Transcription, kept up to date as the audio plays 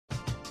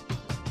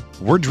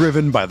We're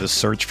driven by the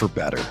search for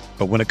better.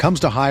 But when it comes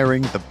to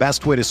hiring, the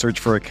best way to search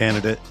for a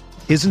candidate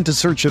isn't to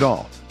search at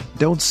all.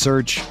 Don't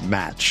search,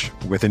 match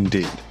with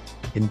Indeed.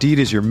 Indeed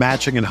is your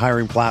matching and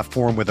hiring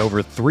platform with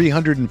over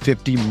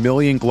 350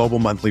 million global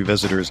monthly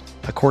visitors,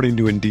 according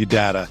to Indeed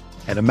data,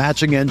 and a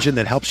matching engine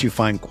that helps you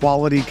find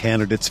quality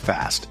candidates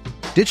fast.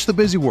 Ditch the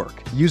busy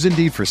work. Use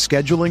Indeed for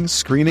scheduling,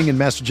 screening, and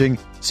messaging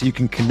so you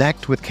can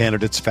connect with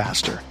candidates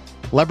faster.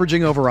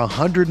 Leveraging over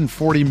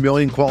 140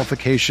 million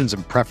qualifications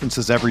and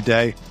preferences every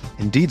day,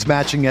 Indeed's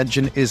matching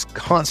engine is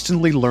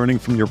constantly learning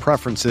from your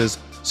preferences,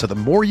 so the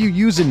more you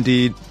use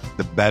Indeed,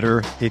 the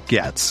better it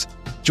gets.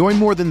 Join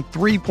more than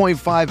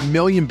 3.5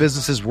 million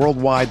businesses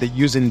worldwide that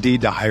use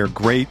Indeed to hire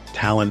great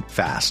talent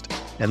fast.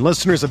 And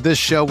listeners of this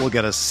show will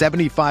get a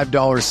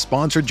 $75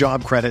 sponsored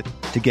job credit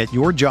to get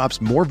your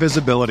jobs more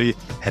visibility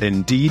at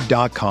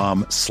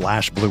Indeed.com/Blue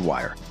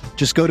Wire.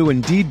 Just go to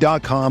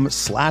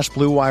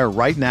Indeed.com/Blue Wire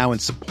right now and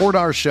support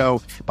our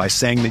show by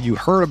saying that you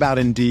heard about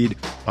Indeed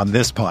on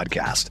this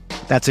podcast.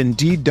 That's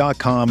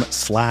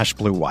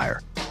Indeed.com/Blue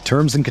Wire.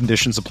 Terms and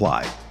conditions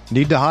apply.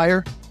 Need to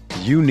hire?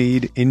 You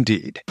need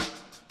Indeed.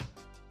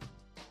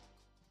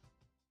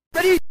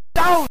 Ready,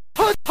 down,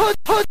 put.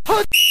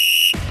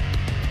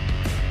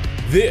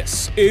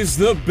 This is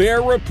the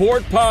Bear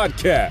Report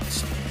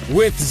Podcast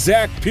with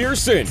Zach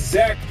Pearson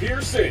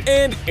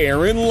and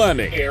Aaron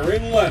Leming.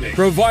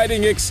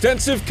 Providing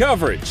extensive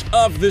coverage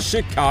of the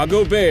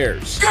Chicago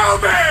Bears. Go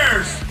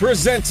Bears!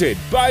 Presented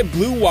by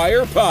Blue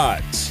Wire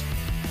Pods.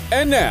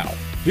 And now,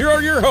 here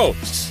are your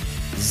hosts,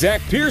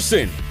 Zach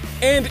Pearson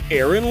and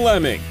Aaron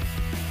Leming.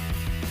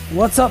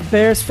 What's up,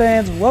 Bears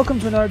fans? Welcome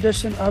to another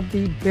edition of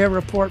the Bear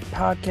Report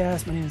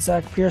Podcast. My name is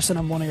Zach Pearson.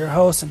 I'm one of your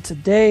hosts, and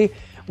today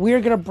we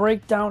are going to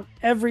break down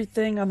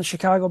everything on the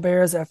Chicago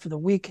Bears after the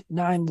Week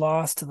 9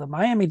 loss to the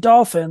Miami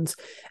Dolphins.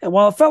 And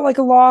while it felt like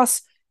a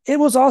loss, it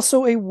was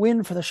also a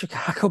win for the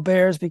Chicago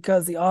Bears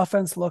because the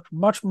offense looked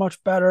much,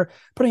 much better,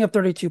 putting up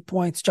 32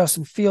 points.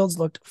 Justin Fields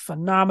looked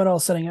phenomenal,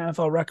 setting an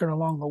NFL record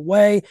along the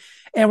way.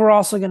 And we're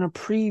also going to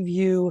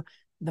preview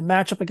the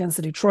matchup against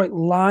the Detroit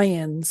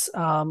Lions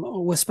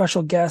with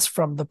special guests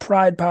from the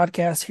Pride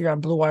podcast here on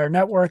Blue Wire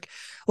Network.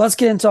 Let's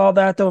get into all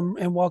that, though,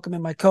 and welcome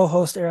in my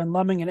co-host, Aaron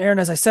Leming. And Aaron,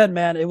 as I said,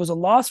 man, it was a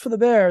loss for the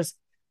Bears,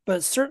 but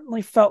it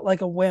certainly felt like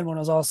a win when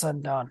it was all said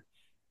and done.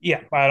 Yeah,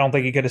 I don't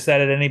think you could have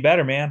said it any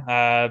better, man.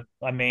 I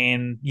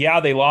mean, yeah,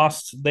 they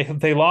lost.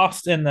 They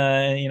lost in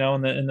the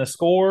in the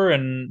score,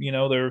 and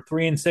they're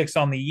 3-6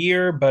 on the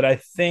year. But I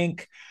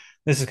think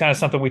this is kind of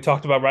something we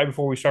talked about right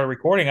before we started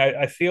recording.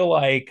 I feel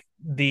like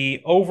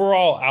the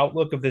overall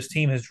outlook of this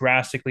team has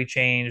drastically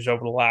changed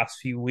over the last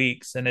few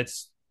weeks, and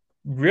it's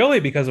really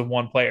because of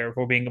one player, if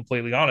we're being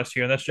completely honest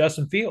here, and that's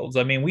Justin Fields.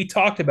 I mean, we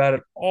talked about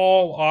it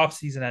all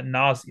offseason ad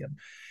nauseum.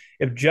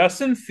 If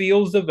Justin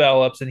Fields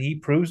develops and he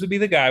proves to be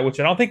the guy,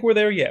 which I don't think we're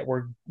there yet,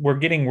 we're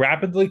getting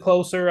rapidly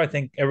closer. I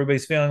think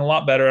everybody's feeling a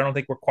lot better. I don't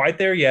think we're quite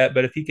there yet,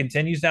 but if he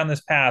continues down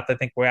this path, I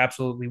think we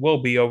absolutely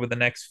will be over the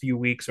next few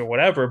weeks or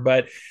whatever.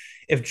 But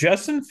if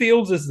Justin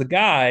Fields is the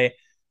guy,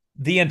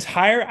 the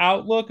entire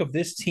outlook of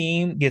this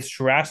team gets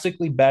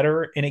drastically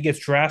better, and it gets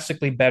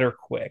drastically better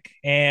quick.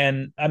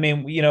 And I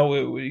mean,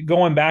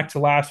 going back to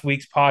last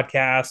week's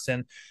podcast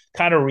and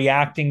kind of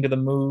reacting to the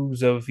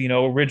moves of,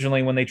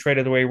 originally when they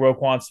traded away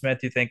Roquan Smith,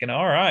 you're thinking,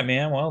 all right,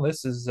 man, well,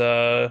 this is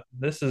going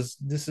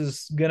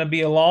to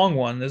be a long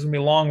one. This is going to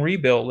be a long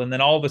rebuild. And then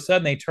all of a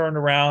sudden they turned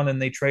around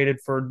and they traded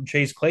for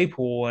Chase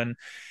Claypool. And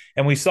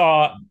we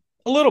saw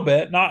a little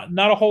bit, not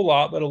a whole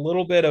lot, but a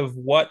little bit of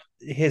what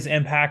his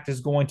impact is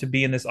going to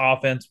be in this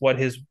offense, what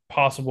his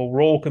possible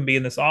role can be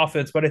in this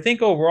offense. But I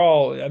think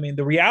overall, I mean,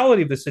 the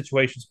reality of the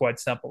situation is quite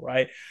simple,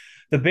 right?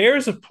 The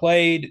Bears have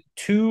played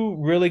two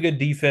really good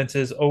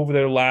defenses over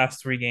their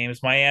last three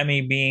games.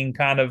 Miami being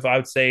kind of, I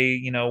would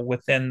say,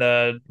 within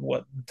the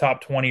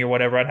top 20 or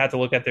whatever. I'd have to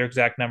look at their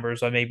exact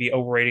numbers. I may be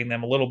overrating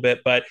them a little bit,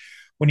 but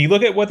when you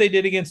look at what they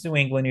did against New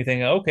England, you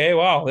think, okay,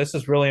 wow, this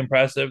is really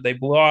impressive. They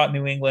blew out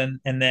New England,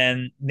 and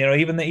then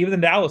even the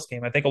Dallas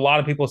game. I think a lot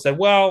of people said,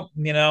 well,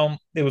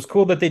 it was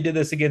cool that they did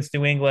this against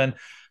New England,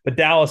 but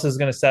Dallas is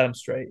going to set them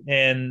straight.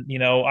 And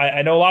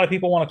I know a lot of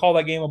people want to call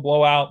that game a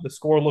blowout. The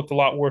score looked a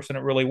lot worse than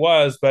it really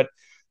was, but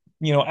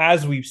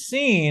as we've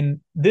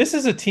seen, this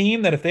is a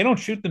team that if they don't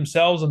shoot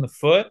themselves in the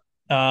foot,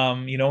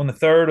 in the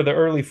third or the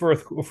early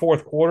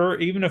fourth quarter,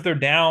 even if they're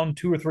down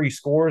 2 or 3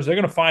 scores, they're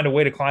going to find a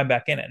way to climb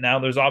back in it. Now,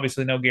 there's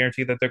obviously no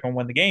guarantee that they're going to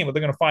win the game, but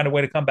they're going to find a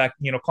way to climb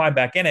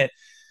back in it.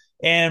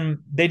 And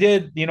they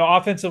did,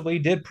 offensively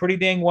did pretty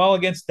dang well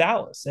against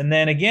Dallas. And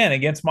then again,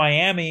 against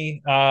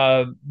Miami,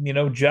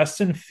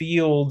 Justin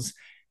Fields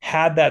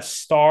had that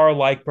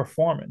star-like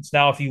performance.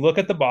 Now, if you look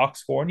at the box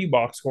score and you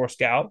box score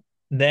scout,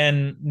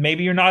 then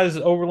maybe you're not as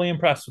overly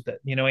impressed with it.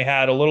 He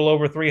had a little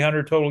over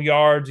 300 total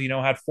yards,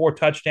 had 4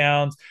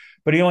 touchdowns,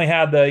 but he only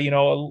had a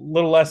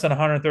little less than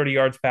 130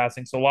 yards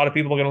passing. So a lot of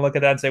people are going to look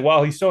at that and say,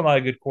 well, he's still not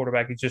a good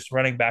quarterback. He's just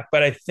running back.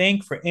 But I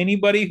think for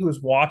anybody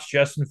who's watched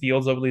Justin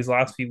Fields over these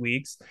last few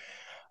weeks,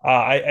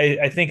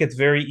 I think it's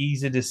very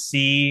easy to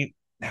see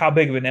how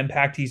big of an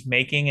impact he's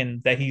making,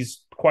 and that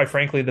he's quite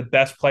frankly the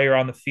best player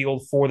on the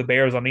field for the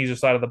Bears on either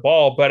side of the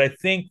ball. But I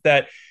think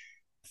that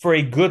for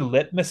a good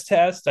litmus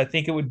test, I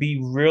think it would be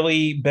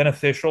really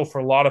beneficial for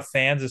a lot of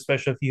fans,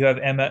 especially if you have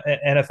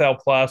NFL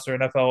Plus or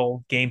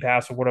NFL Game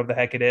Pass or whatever the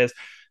heck it is,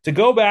 to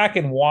go back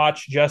and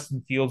watch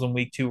Justin Fields in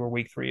week 2 or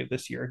week 3 of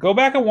this year. Go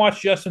back and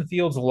watch Justin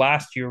Fields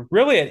last year,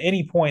 really at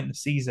any point in the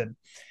season,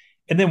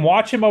 and then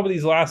watch him over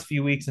these last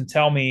few weeks and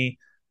tell me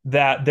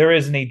that there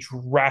isn't a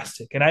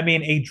drastic, and I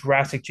mean a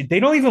drastic, they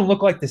don't even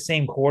look like the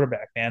same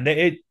quarterback, man.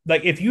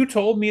 Like if you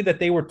told me that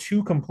they were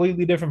two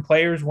completely different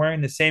players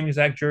wearing the same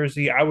exact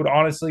jersey, I would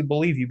honestly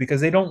believe you,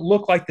 because they don't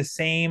look like the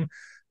same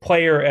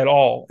player at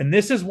all. And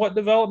this is what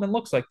development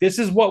looks like. This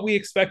is what we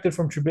expected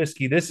from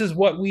Trubisky. This is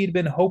what we'd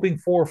been hoping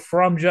for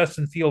from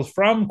Justin Fields,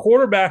 from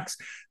quarterbacks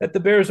that the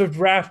Bears have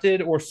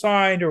drafted or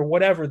signed or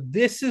whatever.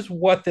 This is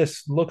what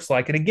this looks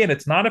like. And again,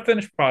 it's not a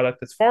finished product.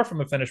 It's far from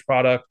a finished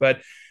product,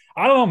 but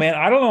I don't know, man.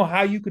 I don't know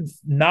how you could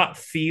not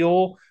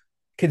feel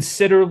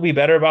considerably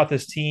better about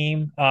this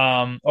team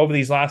over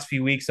these last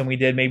few weeks than we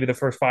did maybe the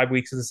first 5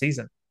 weeks of the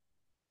season.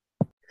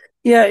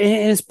 Yeah,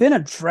 and it's been a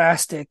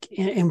drastic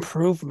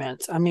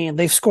improvement. I mean,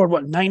 they've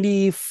scored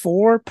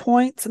 94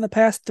 points in the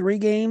past 3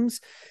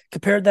 games.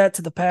 Compared that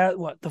to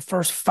the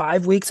first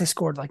 5 weeks, they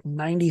scored like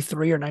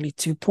 93 or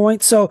 92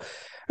 points. So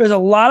there's a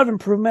lot of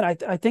improvement.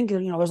 I think,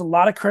 there's a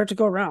lot of credit to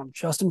go around.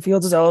 Justin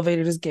Fields has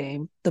elevated his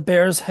game. The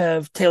Bears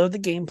have tailored the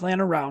game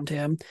plan around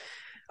him.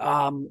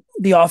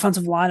 The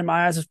offensive line, in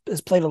my eyes,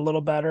 has played a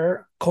little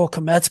better. Cole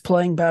Kmet's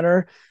playing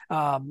better.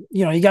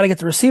 You got to get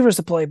the receivers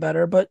to play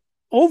better, but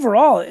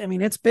overall, I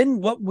mean, it's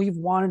been what we've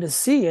wanted to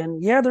see.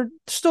 And yeah, they're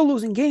still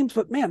losing games,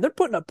 but man, they're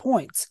putting up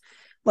points.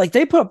 Like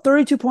they put up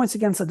 32 points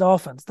against the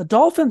Dolphins. The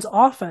Dolphins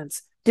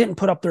offense didn't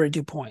put up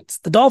 32 points.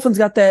 The Dolphins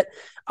got that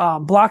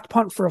blocked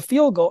punt for a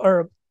field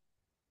goal,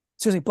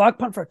 blocked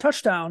punt for a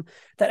touchdown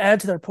that added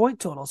to their point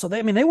total. So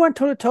they went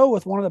toe to toe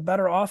with one of the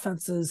better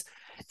offenses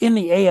in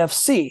the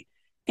AFC.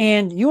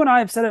 And you and I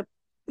have said it,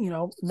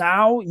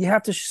 now you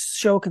have to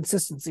show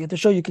consistency. You have to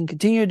show you can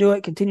continue to do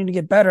it, continue to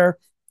get better.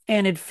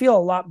 And it'd feel a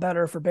lot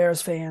better for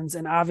Bears fans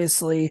and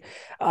obviously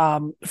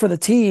for the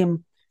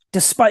team,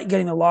 despite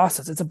getting the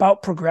losses. It's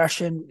about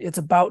progression. It's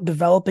about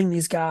developing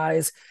these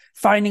guys,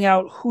 finding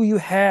out who you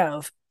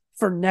have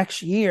for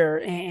next year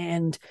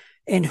and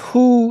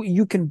who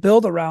you can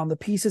build around, the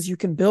pieces you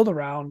can build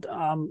around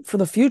for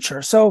the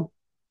future. So,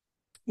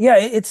 yeah,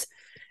 it's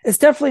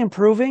definitely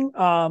improving.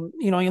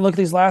 You look at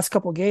these last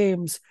couple of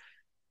games,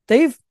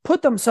 they've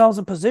put themselves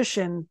in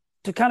position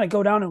to kind of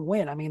go down and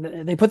win. I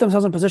mean, they put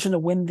themselves in position to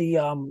win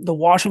the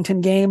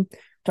Washington game.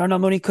 Darnell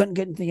Mooney couldn't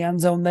get into the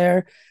end zone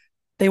there.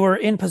 They were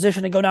in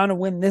position to go down and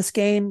win this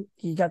game.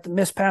 You got the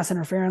missed pass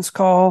interference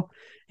call.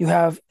 You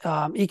have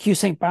EQ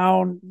St.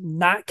 Brown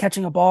not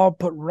catching a ball,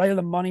 put right of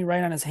the money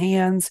right on his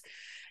hands.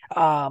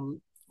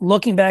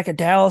 Looking back at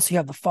Dallas, you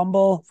have the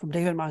fumble from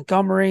David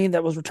Montgomery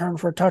that was returned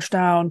for a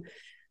touchdown.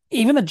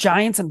 Even the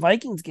Giants and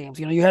Vikings games,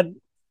 you had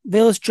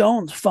Velus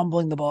Jones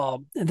fumbling the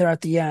ball there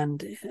at the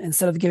end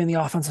instead of giving the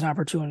offense an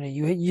opportunity.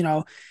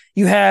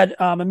 You had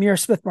Amir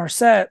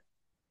Smith-Marset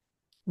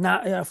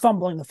not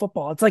fumbling the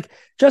football. It's like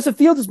Justin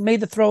Fields has made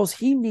the throws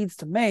he needs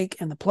to make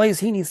and the plays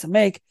he needs to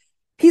make.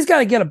 He's got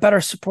to get a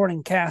better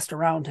supporting cast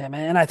around him,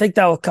 and I think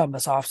that will come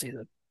this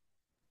offseason.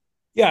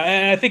 Yeah,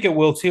 and I think it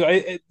will too.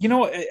 I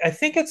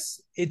think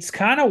it's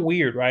kind of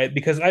weird, right?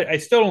 Because I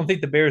still don't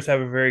think the Bears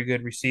have a very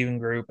good receiving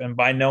group, and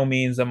by no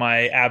means am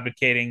I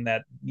advocating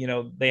that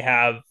they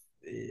have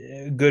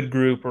a good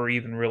group or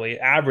even really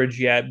average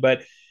yet.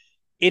 But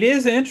it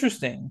is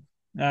interesting,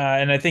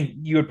 and I think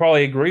you would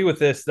probably agree with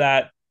this,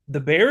 that the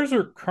Bears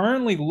are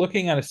currently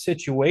looking at a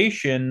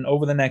situation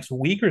over the next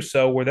week or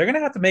so where they're going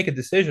to have to make a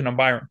decision on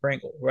Byron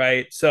Pringle,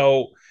 right?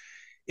 So.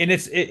 And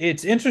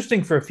it's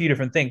interesting for a few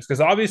different things,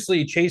 because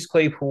obviously Chase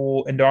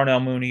Claypool and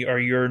Darnell Mooney are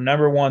your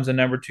number 1s and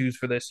number 2s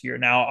for this year.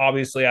 Now,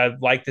 obviously,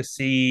 I'd like to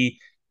see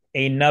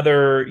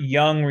another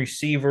young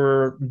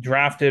receiver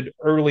drafted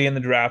early in the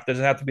draft.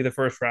 Doesn't have to be the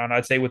first round.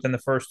 I'd say within the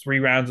first 3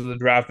 rounds of the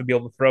draft to be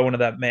able to throw into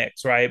that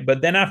mix, right?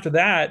 But then after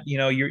that,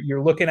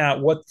 you're looking at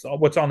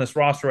what's on this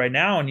roster right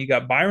now, and you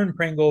got Byron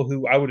Pringle,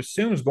 who I would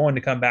assume is going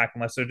to come back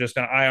unless they're just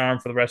going to IR him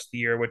for the rest of the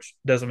year, which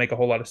doesn't make a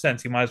whole lot of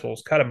sense. You might as well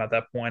just cut him at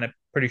that point. I'm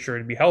pretty sure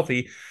he'd be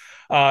healthy.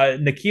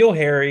 N'Keal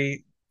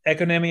Harry,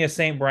 Equanimeous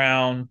St.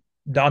 Brown,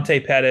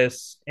 Dante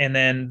Pettis, and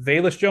then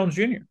Velus Jones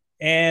Jr.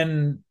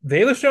 And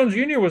Velus Jones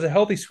Jr. was a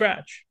healthy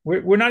scratch.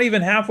 We're not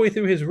even halfway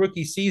through his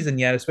rookie season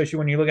yet, especially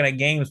when you're looking at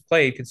games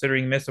played,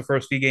 considering he missed the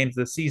first few games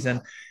of the season.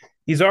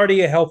 He's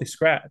already a healthy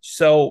scratch.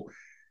 So,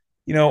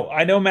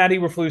 I know Matt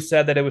Eberflus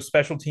said that it was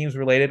special teams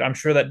related. I'm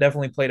sure that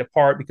definitely played a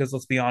part because,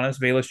 let's be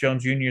honest, Velus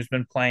Jones Jr. has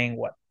been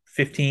playing,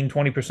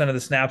 15-20% of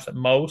the snaps at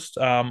most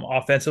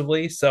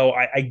offensively. So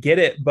I get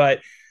it,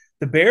 but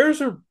the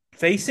Bears are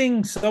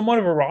facing somewhat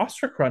of a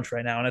roster crunch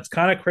right now. And it's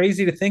kind of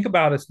crazy to think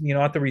about it,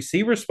 at the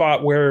receiver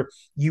spot where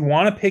you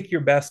want to pick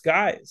your best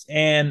guys.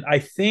 And I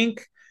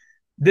think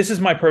this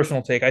is my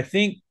personal take. I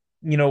think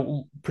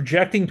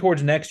projecting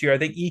towards next year, I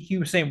think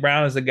EQ St.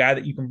 Brown is a guy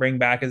that you can bring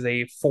back as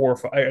a 5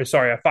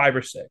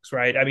 or 6,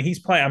 right? I mean, he's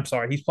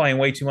playing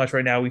way too much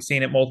right now. We've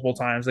seen it multiple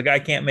times. The guy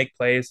can't make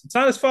plays. It's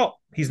not his fault.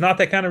 He's not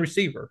that kind of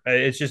receiver.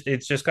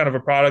 It's just kind of a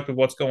product of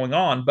what's going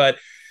on. But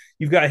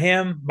you've got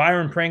him,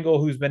 Byron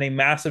Pringle, who's been a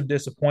massive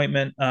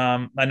disappointment.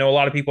 I know a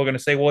lot of people are going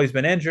to say, well, he's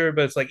been injured,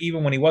 but it's like,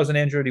 even when he wasn't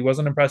injured, he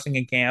wasn't impressing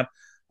in camp.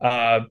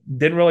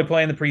 Didn't really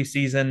play in the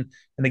preseason,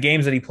 and the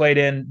games that he played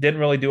in didn't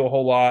really do a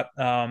whole lot.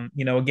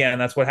 Again,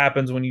 that's what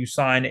happens when you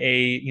sign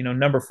a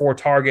number 4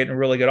 target and a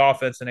really good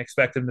offense and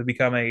expect him to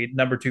become a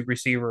number 2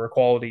 receiver, a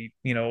quality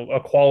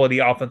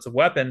offensive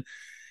weapon.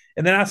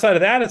 And then outside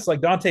of that, it's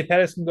like Dante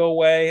Pettis can go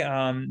away.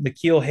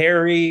 N'Keal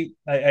Harry,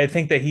 I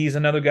think that he's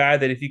another guy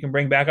that if you can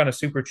bring back on a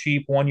super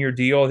cheap 1-year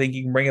deal, I think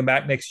you can bring him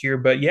back next year.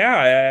 But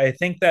yeah, I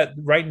think that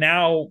right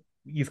now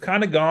you've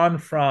kind of gone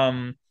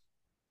from,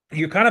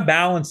 you're kind of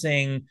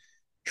balancing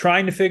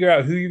trying to figure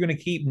out who you're going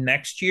to keep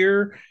next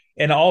year,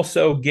 and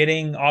also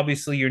getting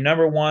obviously your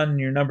number 1 and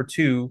your number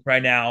 2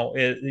 right now,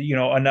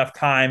 enough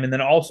time. And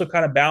then also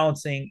kind of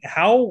balancing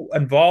how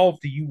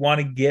involved do you want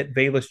to get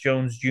Velus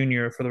Jones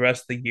Jr. for the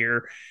rest of the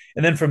year.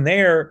 And then from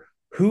there,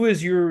 who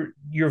is your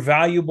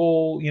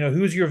valuable,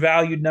 who's your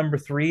valued number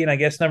 3 and I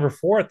guess number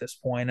 4 at this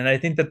point. And I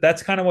think that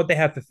that's kind of what they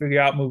have to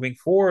figure out moving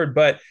forward.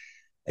 But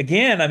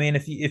again, I mean,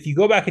 if you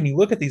go back and you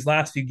look at these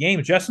last few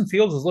games, Justin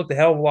Fields has looked a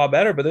hell of a lot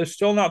better, but they're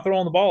still not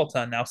throwing the ball a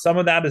ton. Now, some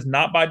of that is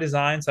not by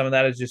design. Some of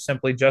that is just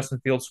simply Justin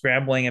Fields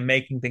scrambling and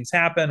making things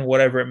happen,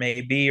 whatever it may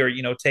be, or,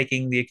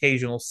 taking the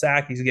occasional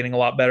sack. He's getting a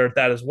lot better at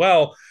that as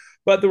well.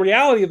 But the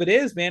reality of it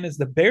is, man, is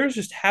the Bears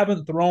just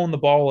haven't thrown the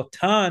ball a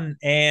ton.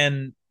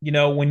 And,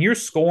 when you're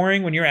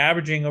scoring, when you're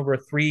averaging over a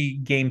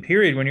 3-game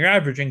period, when you're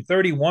averaging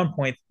 3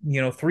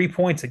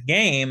 points a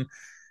game,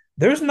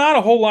 there's not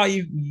a whole lot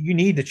you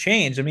need to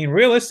change. I mean,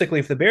 realistically,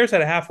 if the Bears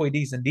had a halfway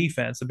decent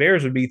defense, the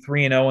Bears would be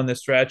 3-0 in this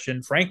stretch.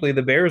 And frankly,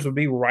 the Bears would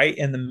be right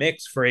in the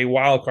mix for a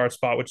wild card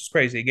spot, which is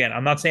crazy. Again,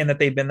 I'm not saying that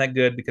they've been that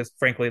good, because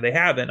frankly, they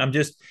haven't. I'm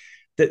just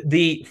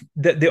the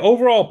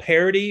overall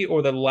parity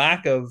or the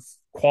lack of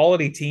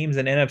quality teams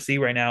in NFC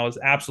right now is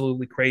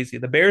absolutely crazy.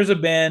 The Bears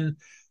have been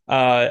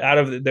out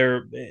of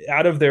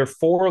their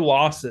 4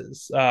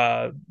 losses, 4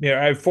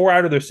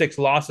 out of their 6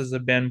 losses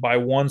have been by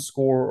 1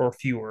 score or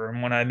fewer.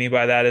 And what I mean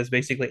by that is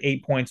basically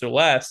 8 points or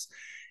less.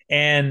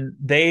 And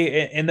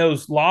they, in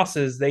those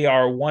losses, they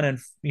are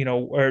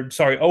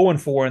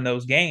 0-4 in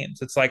those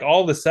games. It's like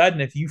all of a sudden,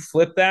 if you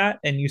flip that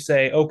and you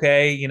say,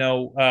 okay,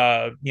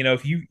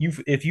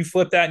 if you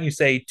flip that and you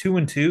say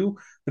 2-2,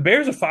 the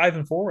Bears are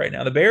 5-4 right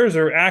now. The Bears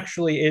are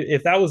actually,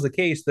 if that was the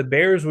case, the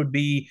Bears would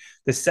be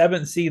the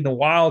 7th seed in the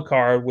wild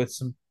card with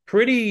some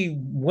pretty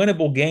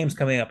winnable games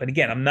coming up. And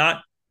again, I'm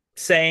not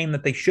saying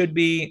that they should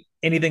be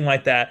anything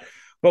like that,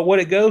 but what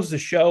it goes to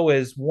show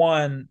is,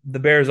 1, the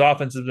Bears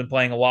offense has been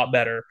playing a lot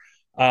better.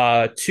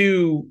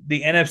 2,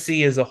 the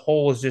NFC as a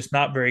whole is just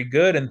not very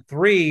good. And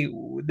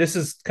 3, this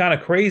is kind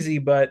of crazy,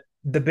 but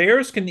the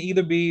Bears can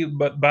either be,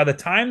 but by the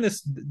time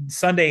this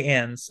Sunday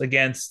ends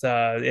against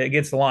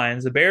the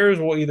Lions, the Bears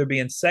will either be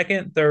in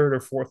 2nd,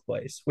 3rd, or 4th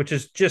place, which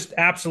is just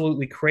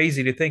absolutely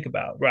crazy to think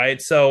about, right?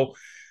 So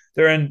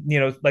they're in,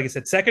 like I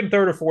said, 2nd,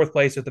 3rd, or 4th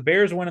place. If the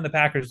Bears win and the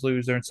Packers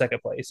lose, they're in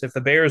 2nd place. If the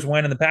Bears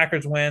win and the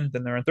Packers win,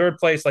 then they're in 3rd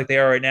place like they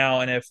are right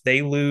now. And if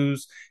they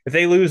lose and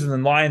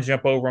then Lions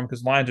jump over them,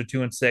 because Lions are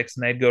 2-6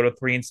 and they'd go to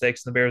 3-6, and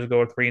the Bears would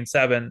go to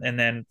 3-7. And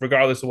then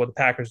regardless of what the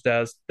Packers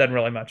does, doesn't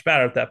really much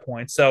matter at that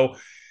point. So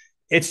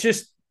it's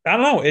just, I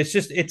don't know.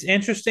 It's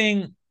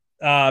interesting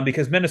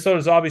because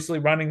Minnesota's obviously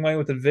running away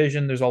with the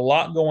division. There's a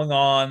lot going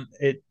on.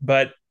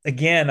 But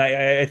again,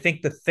 I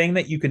think the thing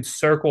that you can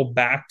circle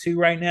back to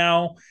right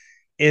now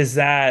is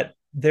that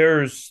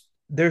there's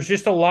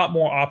just a lot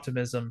more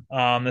optimism,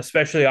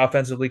 especially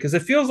offensively, because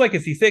it feels like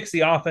if you fix the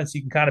offense, you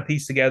can kind of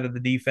piece together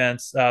the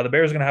defense. The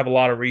Bears are going to have a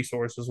lot of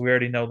resources. We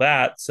already know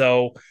that.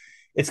 So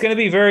it's going to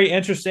be very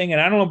interesting. And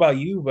I don't know about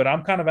you, but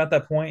I'm kind of at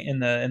that point in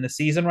the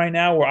season right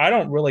now where I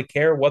don't really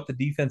care what the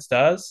defense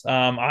does.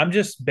 I'm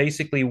just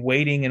basically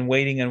waiting for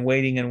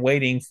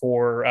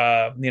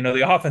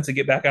the offense to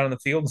get back out on the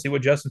field and see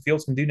what Justin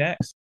Fields can do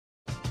next.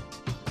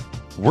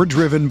 We're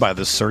driven by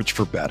the search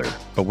for better.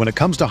 But when it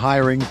comes to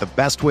hiring, the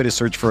best way to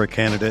search for a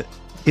candidate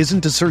isn't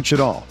to search at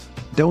all.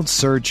 Don't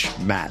search,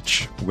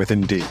 match with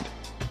Indeed.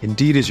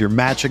 Indeed is your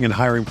matching and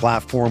hiring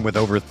platform with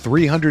over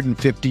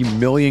 350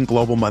 million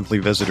global monthly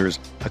visitors,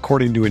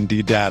 according to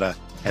Indeed data,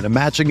 and a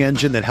matching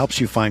engine that helps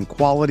you find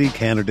quality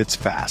candidates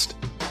fast.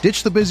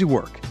 Ditch the busy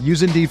work.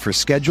 Use Indeed for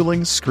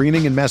scheduling,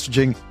 screening, and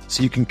messaging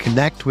so you can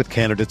connect with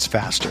candidates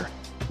faster.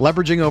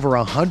 Leveraging over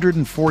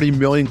 140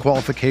 million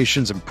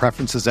qualifications and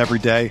preferences every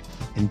day,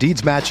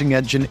 Indeed's matching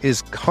engine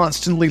is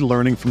constantly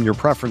learning from your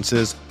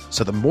preferences,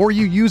 so the more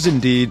you use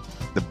Indeed,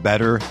 the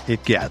better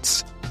it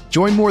gets.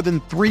 Join more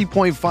than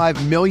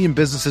 3.5 million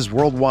businesses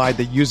worldwide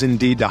that use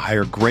Indeed to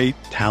hire great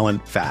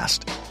talent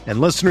fast. And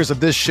listeners of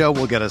this show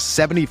will get a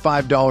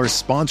 $75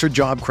 sponsored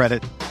job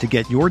credit to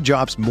get your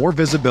jobs more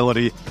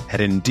visibility at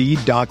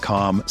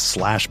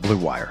Indeed.com/Blue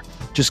Wire.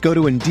 Just go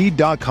to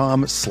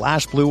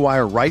Indeed.com/Blue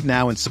Wire right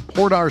now and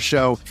support our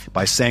show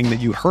by saying that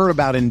you heard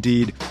about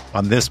Indeed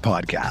on this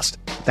podcast.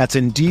 That's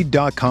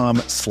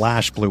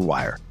Indeed.com/Blue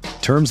Wire.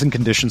 Terms and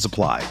conditions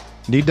apply.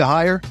 Need to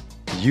hire?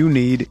 You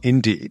need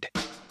Indeed.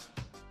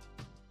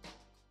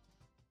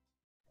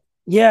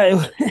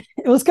 Yeah,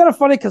 it was kind of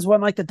funny because when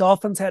like the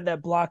Dolphins had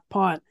that block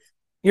punt,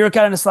 you were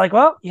kind of just like,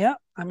 well, yeah,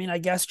 I mean, I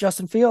guess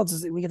Justin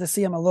Fields, we get to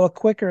see him a little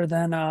quicker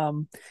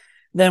than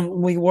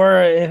we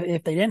were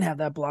if they didn't have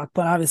that block.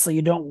 But obviously,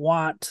 you don't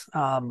want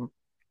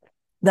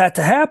that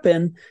to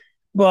happen.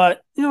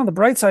 But the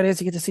bright side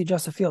is you get to see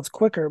Justin Fields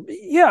quicker.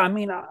 Yeah, I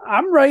mean,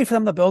 I'm ready for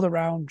them to build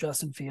around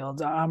Justin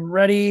Fields. I'm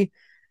ready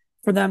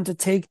for them to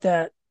take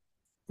that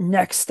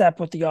next step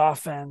with the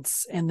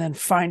offense and then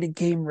find a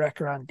game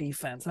wrecker on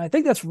defense. And I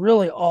think that's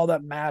really all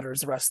that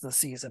matters the rest of the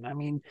season. I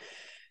mean,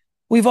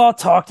 we've all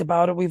talked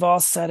about it. We've all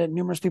said it.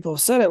 Numerous people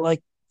have said it.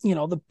 Like,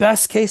 the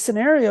best case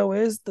scenario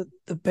is that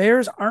the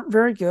Bears aren't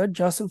very good.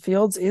 Justin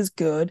Fields is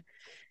good.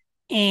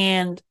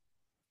 And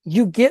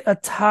you get a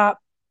top,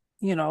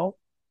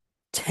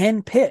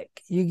 10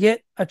 pick. You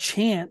get a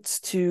chance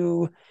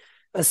to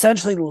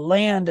essentially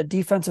land a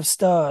defensive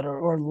stud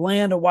or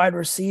land a wide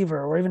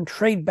receiver or even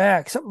trade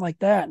back, something like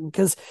that. And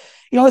because,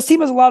 this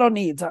team has a lot of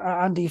needs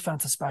on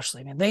defense,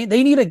 especially. I mean,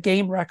 they need a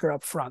game wrecker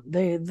up front.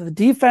 The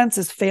defense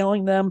is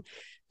failing them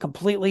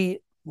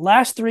completely.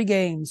 Last 3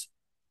 games,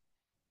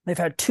 they've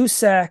had 2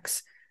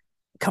 sacks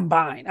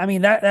combined. I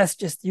mean, that's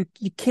just, you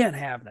can't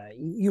have that.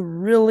 You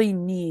really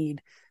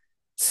need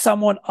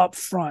someone up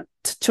front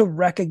to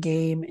wreck a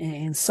game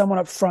and someone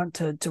up front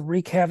to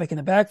wreak havoc in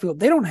the backfield.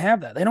 They don't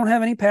have that. They don't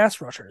have any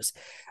pass rushers.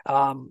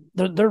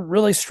 They're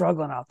really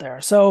struggling out there.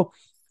 So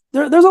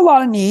there's a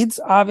lot of needs.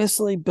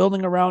 Obviously,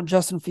 building around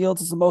Justin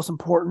Fields is the most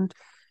important,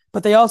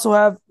 but they also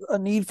have a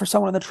need for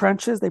someone in the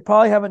trenches. They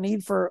probably have a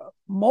need for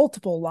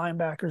multiple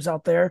linebackers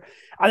out there.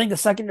 I think the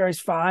secondary is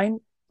fine.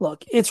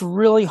 Look, it's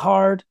really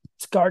hard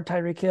to guard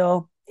Tyreek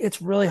Hill.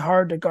 It's really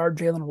hard to guard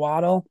Jalen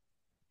Waddle.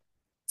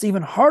 It's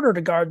even harder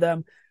to guard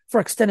them for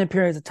extended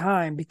periods of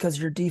time because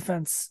your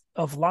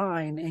defensive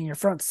line and your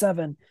front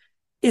 7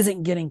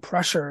 isn't getting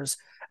pressures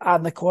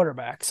on the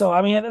quarterback. So,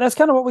 I mean, that's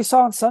kind of what we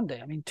saw on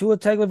Sunday. I mean, Tua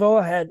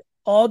Tagovailoa had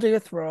all day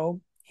to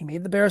throw. He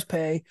made the Bears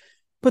pay,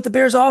 but the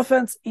Bears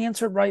offense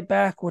answered right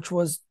back, which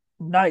was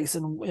nice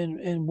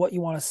and what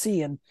you want to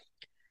see. And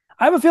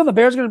I have a feeling the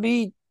Bears are going to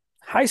be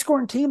high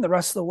scoring team the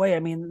rest of the way. I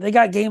mean, they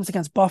got games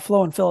against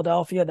Buffalo and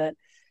Philadelphia that,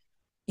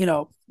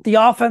 the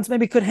offense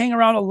maybe could hang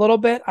around a little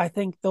bit. I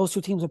think those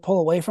 2 teams would pull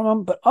away from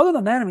them. But other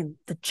than that, I mean,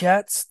 the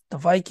Jets, the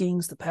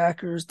Vikings, the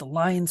Packers, the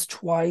Lions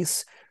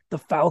twice, the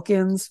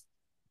Falcons,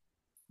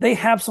 they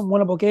have some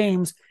winnable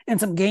games and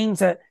some games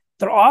that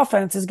their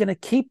offense is going to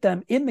keep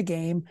them in the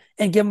game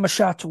and give them a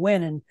shot to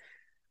win. And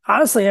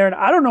honestly, Aaron,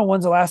 I don't know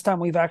when's the last time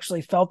we've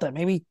actually felt that.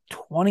 Maybe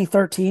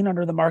 2013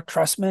 under the Mark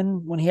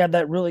Trestman when he had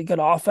that really good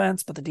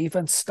offense, but the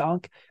defense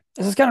stunk.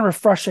 This is kind of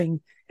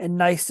refreshing and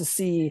nice to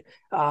see,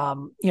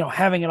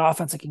 having an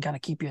offense that can kind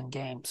of keep you in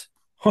games.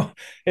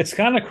 It's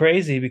kind of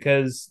crazy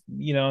because,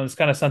 it's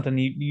kind of something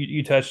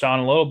you touched on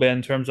a little bit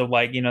in terms of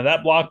like,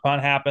 that block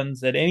punt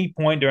happens at any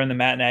point during the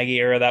Matt Nagy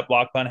era. That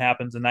block punt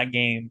happens and that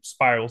game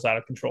spirals out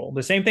of control.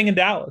 The same thing in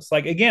Dallas.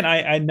 Like, again,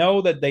 I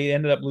know that they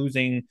ended up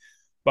losing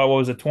by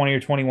 20 or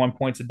 21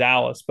 points to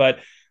Dallas, but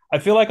I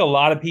feel like a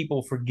lot of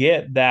people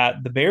forget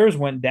that the Bears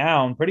went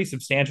down pretty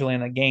substantially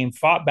in the game,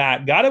 fought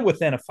back, got it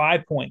within a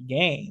 5-point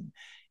game.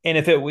 And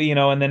if it,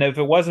 and then if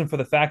it wasn't for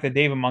the fact that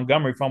David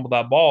Montgomery fumbled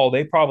that ball,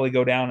 they probably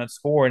go down and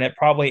score. And it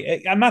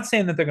probably, I'm not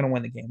saying that they're going to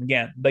win the game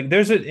again. Like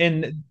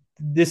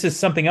this is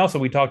something else that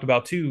we talked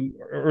about too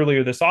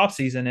earlier this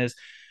offseason is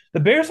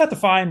the Bears have to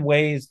find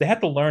ways. They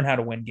have to learn how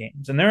to win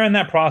games. And they're in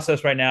that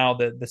process right now.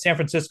 The San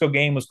Francisco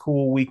game was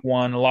cool week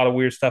 1. A lot of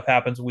weird stuff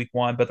happens week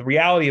 1. But the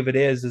reality of it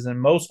is in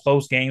most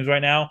close games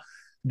right now,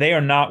 they are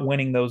not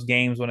winning those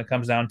games when it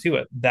comes down to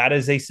it. That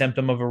is a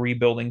symptom of a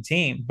rebuilding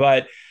team.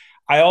 But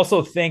I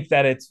also think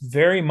that it's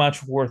very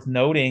much worth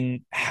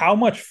noting how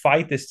much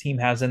fight this team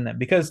has in them.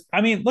 Because,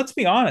 I mean, let's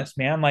be honest,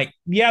 man. Like,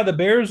 yeah, the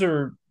Bears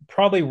are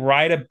probably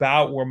right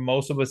about where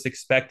most of us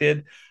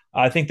expected.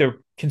 I think they're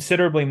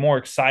considerably more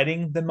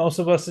exciting than most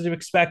of us have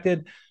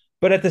expected.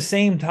 But at the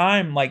same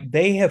time, like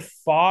they have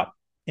fought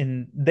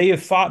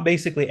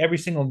basically every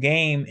single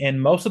game.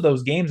 And most of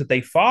those games that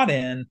they fought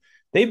in,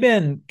 they've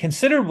been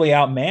considerably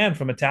outmanned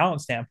from a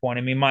talent standpoint.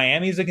 I mean,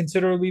 Miami's a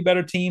considerably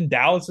better team.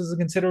 Dallas is a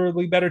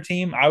considerably better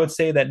team. I would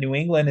say that New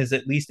England is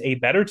at least a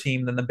better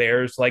team than the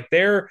Bears. Like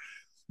there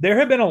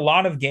have been a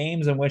lot of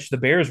games in which the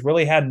Bears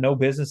really had no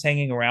business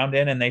hanging around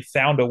in, and they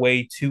found a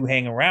way to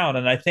hang around.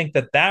 And I think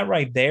that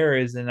right there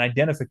is an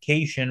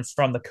identification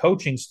from the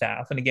coaching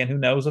staff. And again, who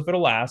knows if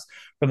it'll last,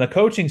 from the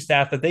coaching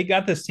staff that they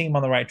got this team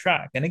on the right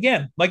track. And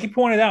again, like you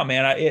pointed out,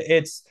 man,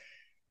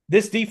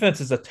 this defense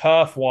is a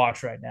tough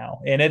watch right now,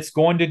 and it's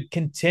going to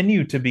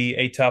continue to be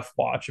a tough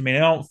watch. I mean,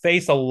 they don't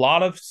face a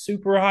lot of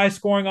super high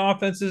scoring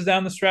offenses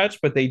down the stretch,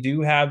 but they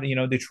do have,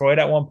 Detroit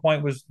at one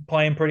point was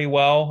playing pretty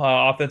well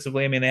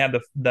offensively. I mean, they had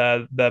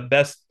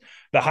the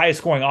highest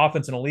scoring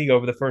offense in the league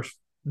over the first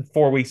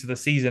 4 weeks of the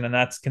season, and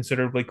that's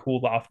considerably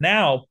cooled off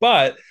now.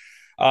 But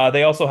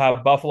they also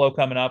have Buffalo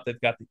coming up. They've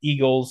got the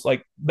Eagles.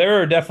 Like,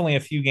 there are definitely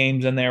a few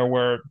games in there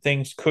where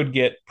things could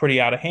get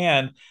pretty out of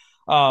hand.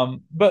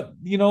 But,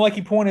 like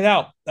you pointed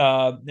out,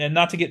 and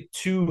not to get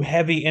too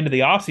heavy into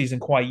the offseason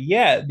quite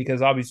yet,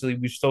 because obviously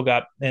we've still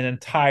got an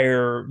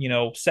entire,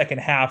 second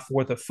half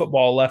worth of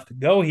football left to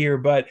go here.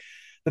 But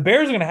the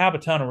Bears are going to have a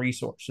ton of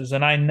resources.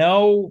 And I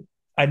know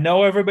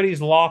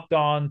everybody's locked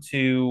on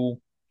to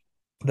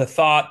the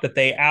thought that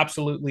they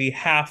absolutely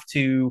have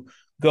to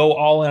go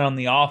all in on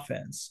the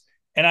offense.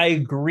 And I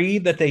agree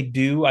that they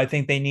do. I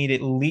think they need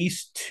at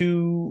least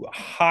two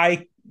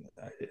higher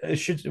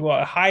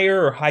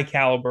or high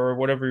caliber, or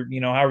whatever,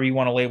 however you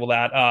want to label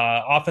that,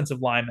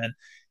 offensive linemen.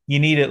 You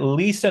need at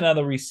least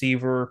another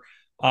receiver.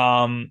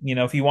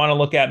 If you want to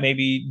look at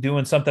maybe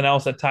doing something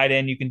else at tight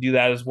end, you can do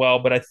that as well.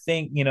 But I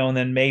think, and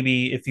then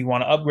maybe if you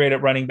want to upgrade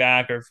at running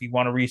back, or if you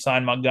want to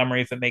re-sign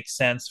Montgomery, if it makes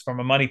sense from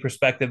a money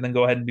perspective, then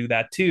go ahead and do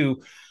that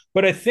too.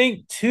 But I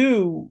think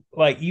too,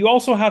 like, you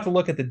also have to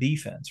look at the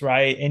defense,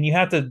 right? And you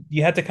have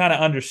to kind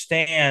of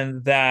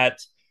understand that,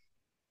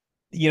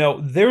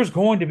 there's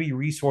going to be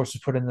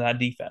resources put into that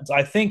defense.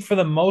 I think for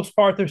the most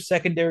part, their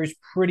secondary is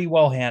pretty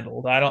well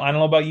handled. I don't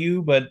know about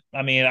you, but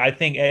I mean, I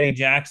think Eddie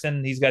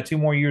Jackson, he's got 2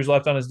 more years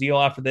left on his deal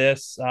after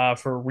this,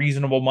 for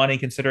reasonable money,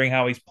 considering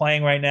how he's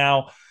playing right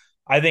now.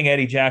 I think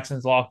Eddie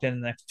Jackson's locked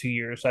in the next 2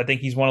 years. I think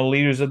he's one of the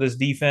leaders of this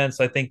defense.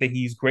 I think that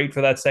he's great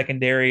for that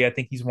secondary. I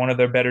think he's one of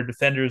their better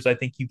defenders. I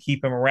think you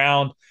keep him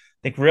around. I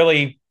think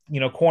really,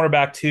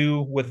 cornerback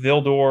 2 with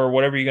Vildor or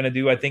whatever you're going to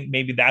do, I think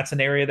maybe that's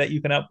an area that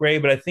you can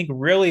upgrade. But I think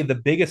really the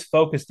biggest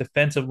focus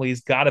defensively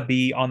has got to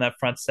be on that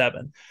front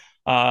 7.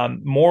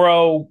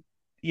 Morrow,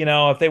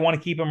 if they want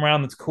to keep him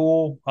around, that's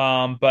cool.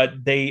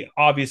 But they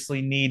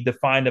obviously need to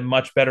find a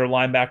much better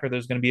linebacker.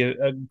 There's going to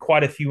be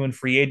quite a few in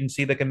free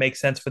agency that can make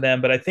sense for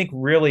them. But I think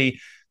really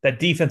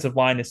that defensive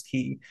line is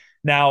key.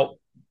 Now,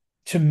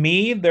 to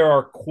me, there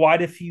are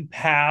quite a few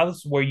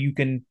paths where you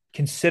can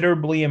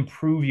considerably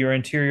improve your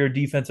interior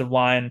defensive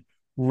line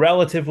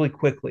relatively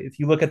quickly. If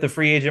you look at the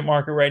free agent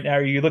market right now,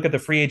 or you look at the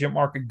free agent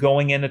market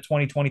going into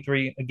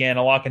 2023, again,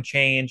 a lot can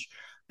change.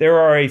 There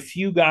are a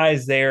few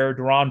guys there,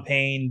 Daron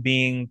Payne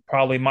being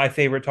probably my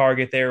favorite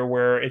target there,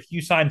 where if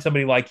you sign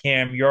somebody like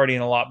him, you're already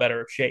in a lot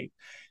better shape.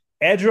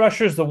 Edge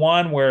rusher is the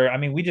one where, I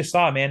mean, we just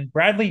saw it, man.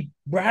 Bradley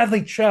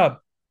Chubb.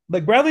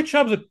 Like, Bradley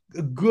Chubb's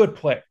a good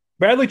player.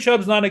 Bradley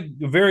Chubb's not a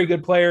very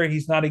good player.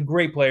 He's not a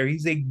great player.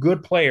 He's a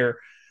good player.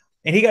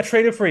 And he got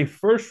traded for a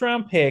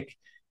first-round pick,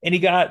 and he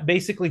got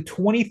basically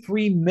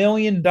 $23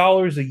 million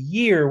a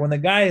year when the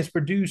guy has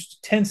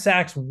produced 10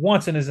 sacks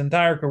once in his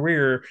entire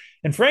career,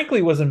 and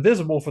frankly was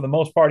invisible for the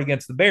most part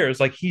against the Bears.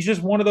 Like, he's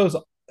just one of those,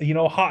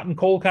 hot and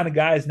cold kind of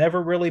guys, never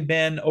really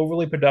been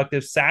overly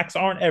productive. Sacks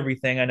aren't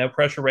everything. I know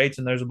pressure rates,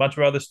 and there's a bunch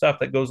of other stuff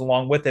that goes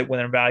along with it when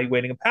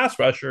evaluating a pass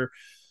rusher.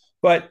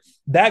 But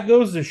that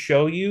goes to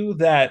show you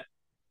that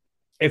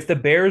if the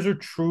Bears are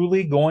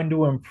truly going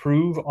to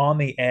improve on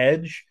the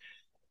edge,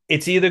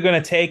 it's either going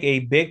to take a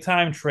big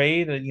time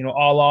trade, a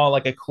la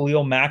like a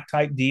Khalil Mack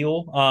type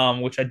deal,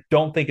 which I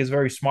don't think is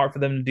very smart for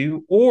them to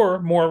do,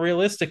 or more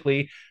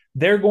realistically,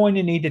 they're going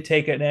to need to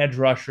take an edge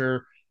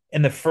rusher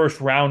in the first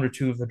round or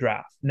 2 of the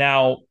draft.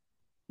 Now,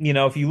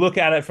 if you look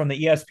at it from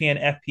the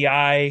ESPN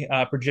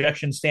FPI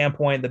projection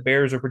standpoint, the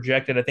Bears are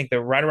projected, I think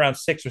they're right around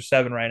 6 or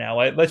 7 right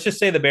now. Let's just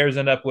say the Bears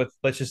end up with,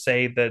 let's just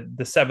say the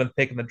 7th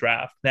pick in the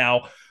draft.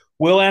 Now,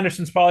 Will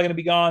Anderson's probably going to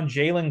be gone.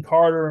 Jalen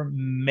Carter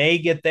may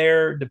get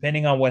there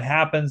depending on what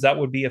happens. That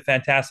would be a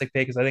fantastic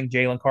pick, because I think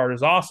Jalen Carter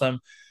is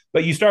awesome.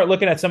 But you start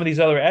looking at some of these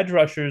other edge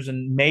rushers,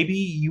 and maybe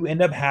you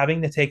end up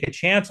having to take a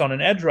chance on an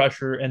edge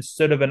rusher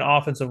instead of an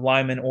offensive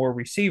lineman or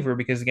receiver,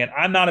 because, again,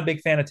 I'm not a big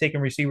fan of taking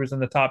receivers in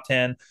the top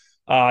 10.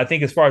 I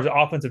think as far as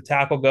offensive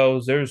tackle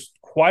goes, there's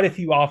quite a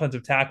few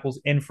offensive tackles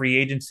in free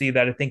agency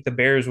that I think the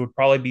Bears would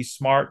probably be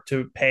smart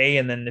to pay.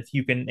 And then if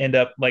you can end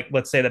up, like,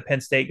 let's say the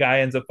Penn State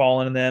guy ends up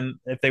falling in them,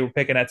 if they were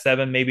picking at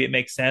 7, maybe it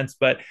makes sense.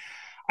 But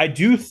I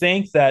do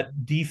think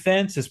that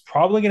defense is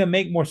probably going to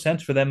make more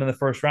sense for them in the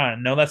first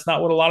round. No, that's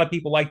not what a lot of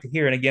people like to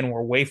hear. And again,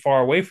 we're way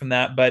far away from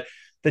that, but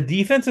the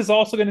defense is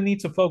also going to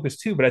need some focus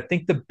too. But I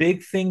think the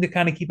big thing to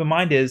kind of keep in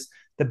mind is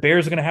the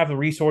Bears are going to have the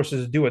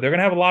resources to do it. They're going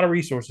to have a lot of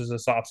resources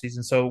this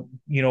offseason. So,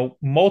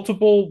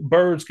 multiple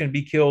birds can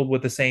be killed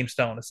with the same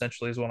stone,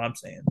 essentially, is what I'm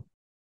saying.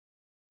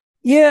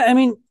 Yeah, I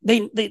mean,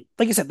 they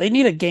like I said, they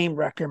need a game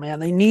wrecker, man.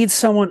 They need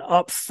someone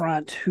up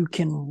front who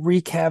can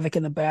wreak havoc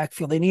in the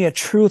backfield. They need a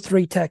true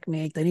 3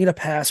 technique. They need a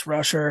pass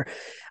rusher.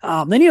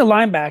 They need a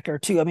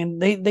linebacker too. I mean,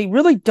 they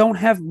really don't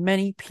have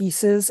many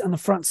pieces on the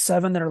front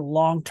 7 that are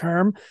long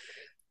term.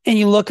 And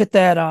you look at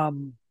that,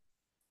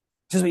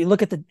 just when you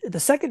look at the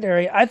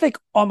secondary, I think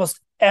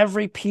almost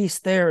every piece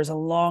there is a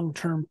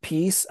long-term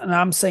piece. And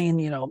I'm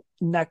saying,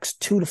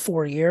 next 2 to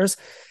 4 years,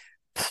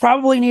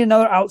 probably need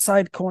another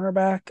outside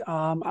cornerback.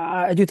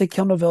 I do think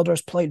Kindle Vildor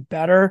has played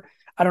better.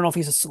 I don't know if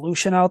he's a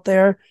solution out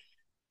there,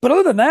 but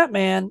other than that,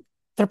 man,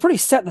 they're pretty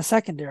set in the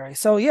secondary.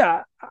 So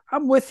yeah,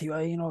 I'm with you.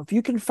 If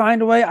you can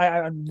find a way,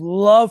 I'd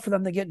love for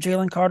them to get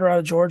Jalen Carter out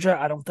of Georgia.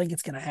 I don't think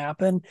it's going to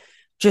happen,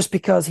 just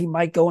because he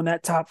might go in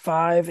that top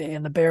 5,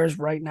 and the Bears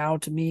right now,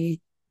 to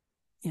me,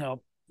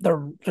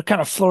 they're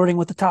kind of flirting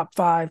with the top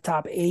 5,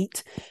 top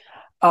 8.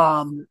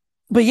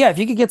 But yeah, if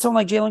you could get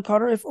someone like Jalen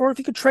Carter, or if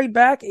you could trade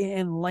back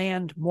and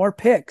land more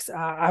picks,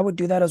 I would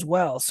do that as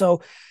well.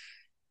 So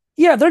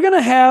yeah, they're going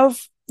to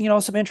have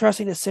some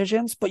interesting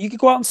decisions, but you could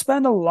go out and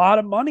spend a lot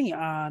of money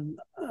on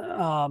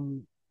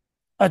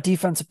a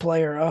defensive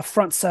player, a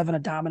front 7, a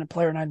dominant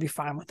player, and I'd be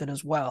fine with it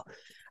as well.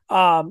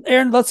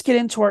 Aaron, let's get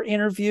into our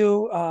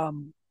interview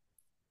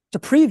to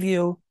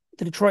preview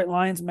the Detroit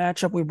Lions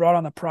matchup. We brought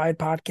on the Pride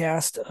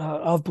podcast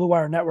of Blue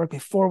Wire Network.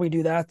 Before we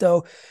do that,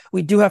 though,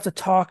 we do have to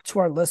talk to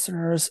our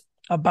listeners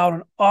about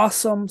an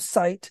awesome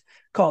site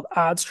called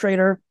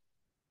OddsTrader.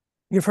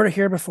 You've heard it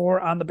here before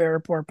on the Bear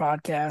Report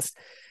podcast.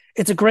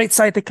 It's a great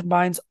site that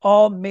combines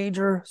all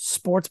major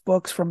sports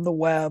books from the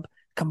web,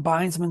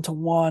 combines them into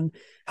one,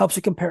 helps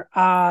you compare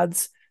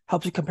odds,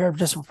 helps you compare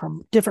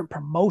different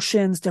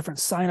promotions, different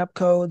sign-up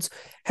codes,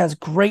 has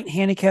great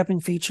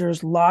handicapping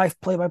features, live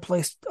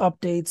play-by-play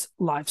updates,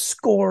 live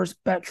scores,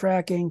 bet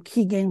tracking,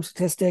 key game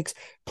statistics,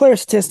 player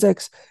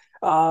statistics,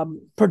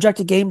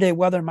 projected game day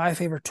weather, my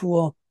favorite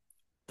tool,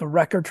 the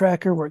record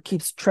tracker, where it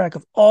keeps track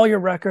of all your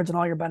records and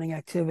all your betting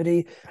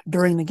activity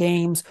during the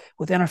games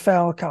with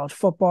NFL, college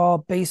football,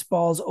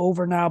 baseball's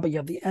over now, but you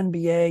have the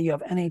NBA, you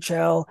have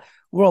NHL,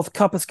 World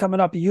Cup is coming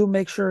up. You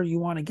make sure you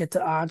want to get to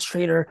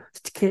OddsTrader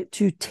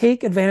to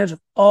take advantage of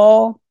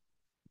all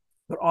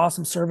their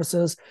awesome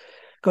services.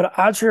 Go to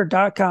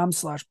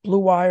oddstrader.com/Blue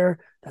Wire.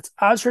 That's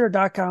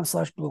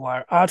oddstrader.com/Blue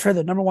Wire. OddsTrader,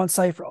 the number one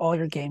site for all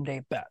your game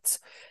day bets.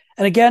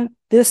 And again,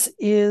 this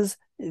is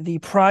the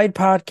Pride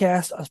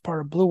podcast as part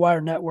of Blue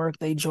Wire Network.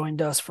 They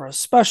joined us for a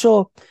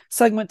special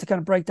segment to kind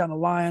of break down the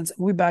Lions.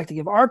 We'll be back to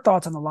give our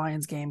thoughts on the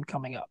Lions game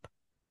coming up.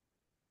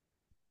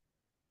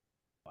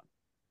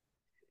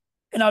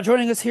 And now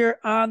joining us here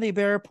on the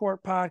Bear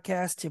Report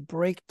podcast to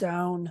break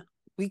down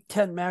Week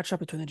 10 matchup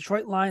between the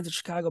Detroit Lions and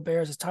Chicago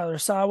Bears is Tyler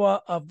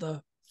Sawa of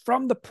the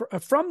from the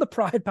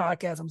Pride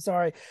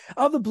podcast,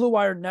 of the Blue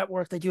Wire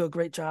Network. They do a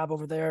great job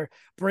over there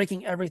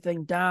breaking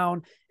everything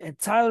down. And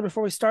Tyler,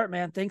 before we start,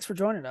 man, thanks for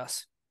joining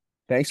us.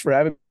 Thanks for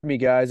having me,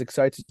 guys.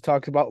 Excited to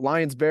talk about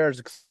Lions Bears.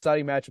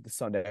 Exciting matchup this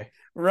Sunday.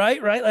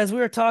 Right. As we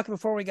were talking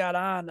before we got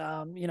on,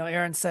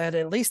 Aaron said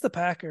at least the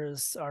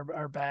Packers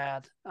are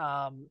bad.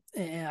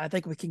 And I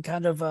think we can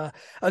kind of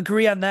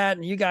agree on that.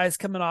 And you guys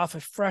coming off a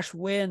fresh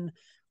win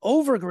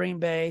over Green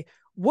Bay.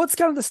 What's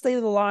kind of the state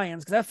of the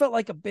Lions? Because that felt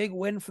like a big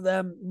win for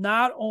them,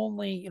 not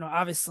only,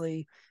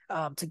 obviously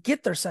to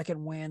get their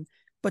second win,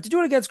 but to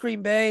do it against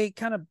Green Bay,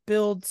 kind of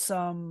build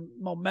some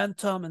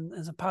momentum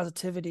and some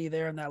positivity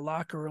there in that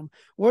locker room.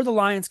 Where are the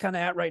Lions kind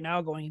of at right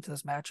now going into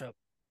this matchup?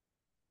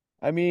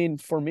 I mean,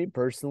 for me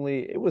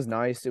personally, it was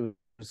nice. It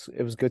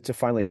was good to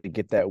finally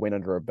get that win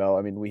under our belt.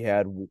 I mean, we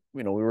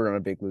were on a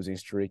big losing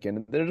streak,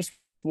 and there just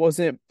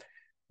wasn't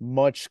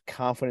much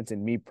confidence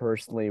in me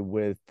personally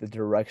with the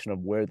direction of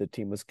where the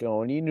team was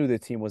going. You knew the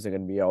team wasn't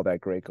going to be all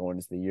that great going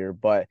into the year,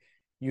 but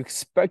you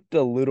expect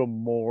a little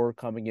more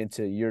coming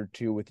into year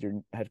 2 with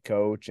your head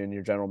coach and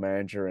your general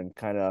manager and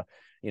kind of,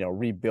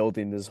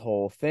 rebuilding this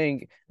whole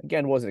thing.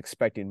 Again, wasn't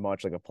expecting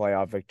much like a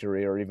playoff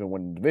victory or even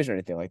winning the division or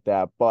anything like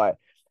that. But,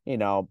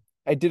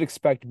 I did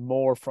expect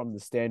more from the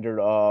standard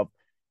of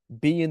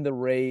be in the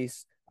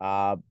race,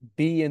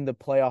 be in the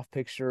playoff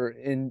picture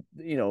in,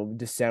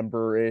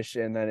 December-ish.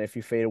 And then if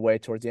you fade away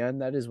towards the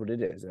end, that is what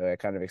it is. I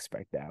kind of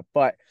expect that.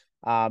 But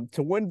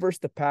to win versus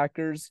the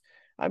Packers,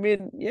 I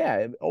mean,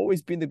 yeah,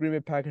 always being the Green Bay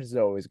Packers is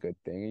always a good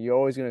thing. You're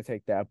always going to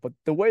take that. But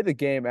the way the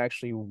game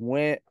actually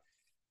went,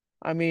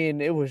 I mean,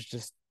 it was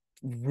just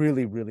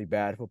really, really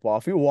bad football.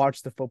 If you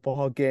watch the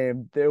football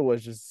game, there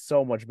was just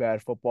so much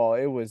bad football.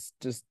 It was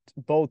just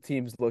both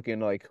teams looking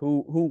like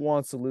who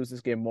wants to lose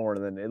this game more.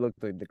 And then it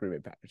looked like the Green Bay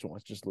Packers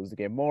wants to just lose the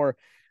game more.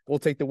 We'll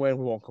take the win.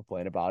 We won't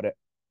complain about it.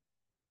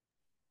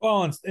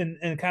 Well,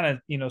 and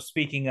kind of,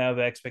 speaking of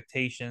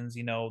expectations,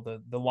 the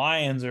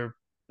Lions are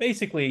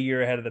basically a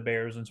year ahead of the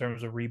Bears in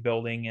terms of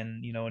rebuilding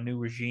and, a new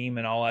regime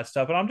and all that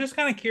stuff. And I'm just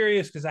kind of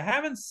curious because I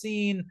haven't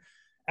seen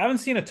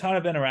a ton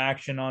of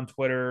interaction on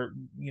Twitter,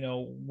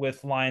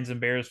 with Lions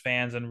and Bears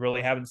fans, and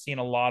really haven't seen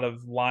a lot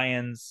of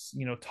Lions,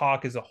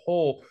 talk as a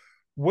whole.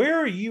 Where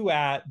are you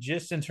at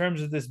just in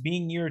terms of this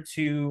being year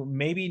 2,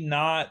 maybe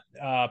not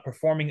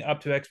performing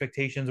up to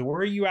expectations? Where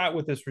are you at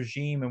with this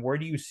regime, and where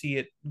do you see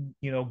it,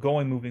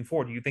 going moving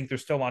forward? Do you think they're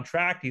still on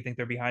track? Do you think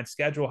they're behind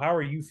schedule? How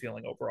are you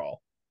feeling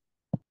overall?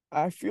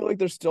 I feel like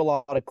there's still a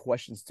lot of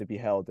questions to be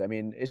held. I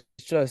mean, it's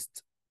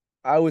just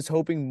I was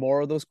hoping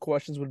more of those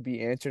questions would be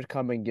answered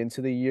coming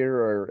into the year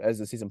or as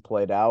the season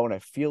played out, and I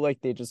feel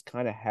like they just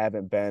kind of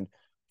haven't been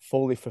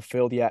fully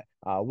fulfilled yet.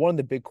 One of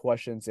the big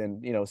questions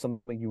and,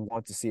 something you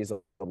want to see as a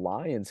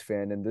Lions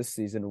fan in this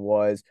season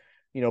was,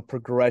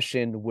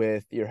 progression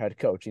with your head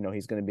coach.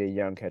 He's going to be a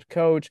young head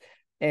coach.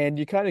 And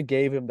you kind of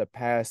gave him the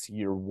past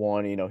year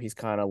one. He's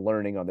kind of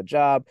learning on the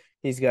job.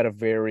 He's got a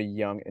very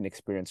young,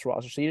 inexperienced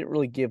roster. So you didn't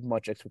really give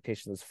much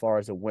expectations as far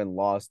as a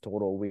win-loss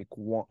total week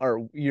one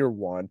or year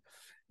one.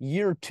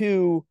 Year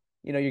two,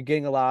 you're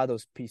getting a lot of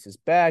those pieces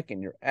back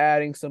and you're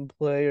adding some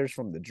players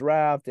from the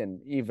draft and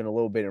even a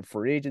little bit in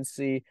free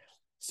agency.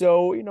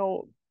 So,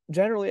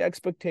 generally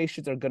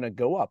expectations are going to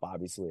go up,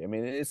 obviously. I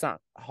mean, it's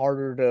not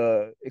harder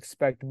to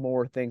expect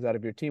more things out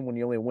of your team when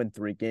you only win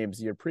 3 games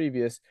the year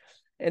previous.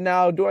 And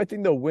now, do I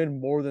think they'll win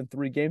more than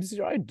 3 games this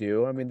year? I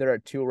do. I mean, they're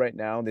at 2 right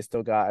now, and they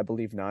still got, I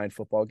believe, 9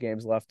 football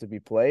games left to be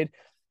played.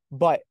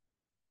 But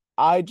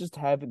I just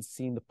haven't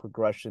seen the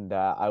progression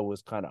that I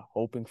was kind of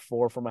hoping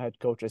for from a head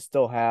coach. I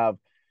still have,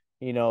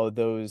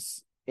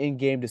 those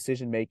in-game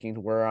decision making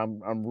where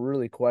I'm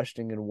really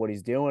questioning what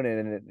he's doing,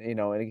 and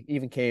it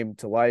even came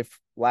to life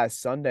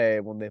last Sunday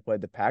when they played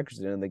the Packers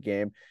in the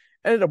game.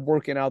 Ended up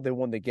working out; they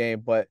won the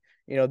game, but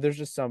there's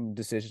just some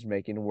decision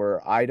making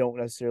where I don't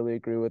necessarily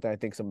agree with. And I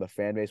think some of the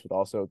fan base would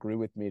also agree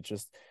with me. It's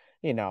just,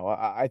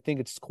 I think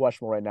it's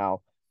questionable right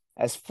now.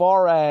 As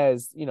far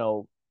as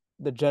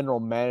the general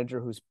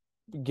manager who's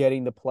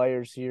getting the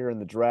players here in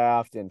the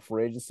draft and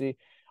free agency,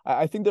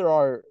 I think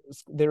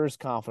there is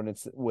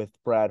confidence with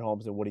Brad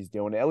Holmes and what he's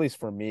doing, at least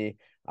for me.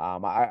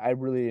 I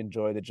really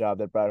enjoy the job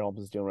that Brad Holmes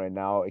is doing right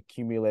now,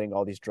 accumulating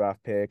all these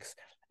draft picks.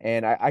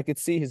 And I could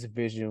see his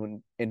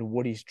vision in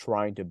what he's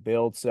trying to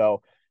build.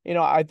 So,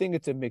 I think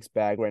it's a mixed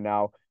bag right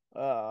now.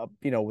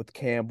 With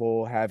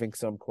Campbell having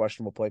some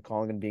questionable play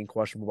calling and being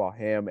questionable about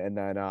him. And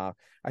then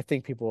I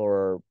think people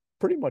are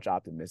pretty much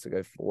optimistic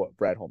of what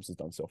Brad Holmes has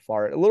done so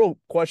far. A little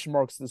question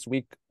marks this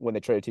week when they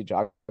traded T.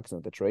 Jackson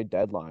at the trade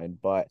deadline,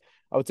 but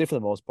I would say for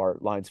the most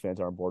part, Lions fans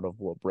are on board of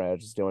what Brad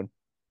is doing.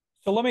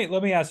 So let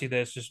me ask you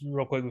this just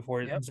real quick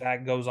before Yep.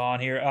 Zach goes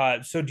on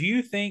here. So do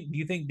you think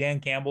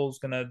Dan Campbell's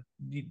gonna,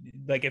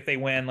 like, if they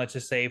win, let's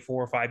just say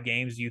 4 or 5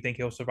 games, do you think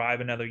he'll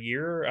survive another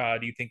year?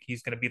 Do you think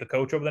he's gonna be the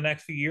coach over the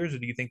next few years, or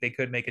do you think they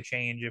could make a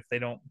change if they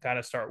don't kind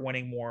of start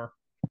winning more?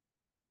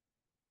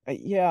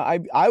 Yeah,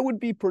 I would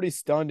be pretty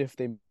stunned if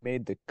they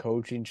made the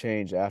coaching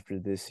change after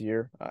this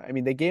year. I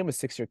mean, they gave him a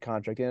 6-year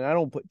contract, and I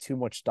don't put too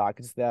much stock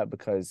into that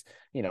because,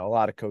 a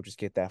lot of coaches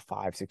get that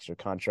 5, 6-year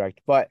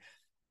contract. But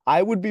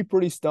I would be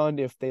pretty stunned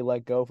if they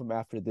let go of him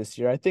after this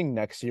year. I think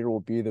next year will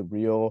be the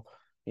real,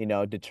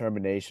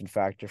 determination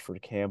factor for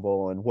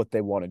Campbell and what they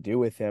want to do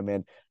with him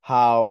and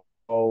how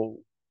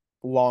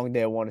long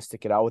they want to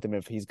stick it out with him,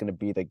 if he's going to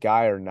be the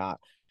guy or not.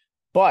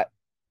 But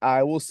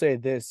I will say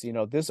this,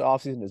 this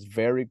offseason is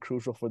very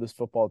crucial for this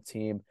football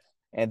team,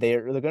 and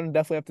they're going to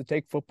definitely have to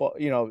take football,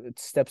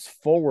 steps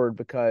forward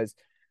because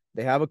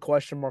they have a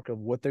question mark of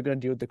what they're going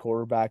to do with the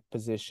quarterback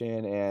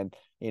position, and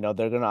they're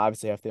going to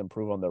obviously have to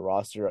improve on the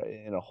roster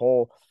in a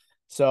whole.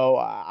 So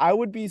I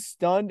would be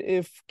stunned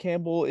if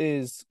Campbell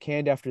is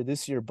canned after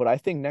this year, but I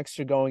think next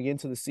year going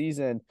into the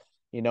season,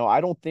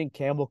 I don't think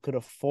Campbell could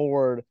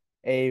afford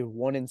a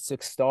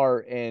 1-6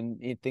 start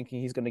and thinking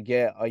he's going to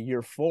get a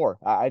year 4.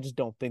 I just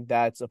don't think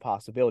that's a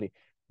possibility.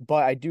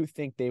 But I do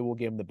think they will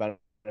give him the benefit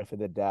of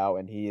the doubt,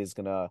 and he is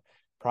going to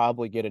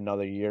probably get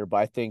another year. But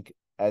I think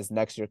as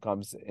next year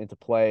comes into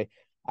play,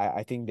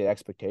 I think the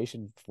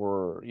expectation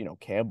for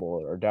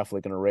Campbell are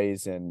definitely going to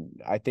raise,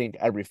 and I think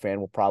every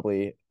fan will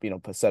probably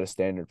set a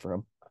standard for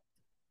him.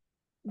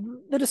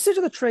 The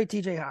decision to trade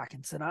TJ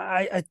Hawkinson,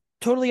 I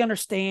totally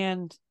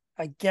understand.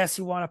 I guess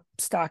you want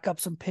to stock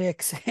up some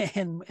picks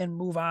and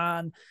move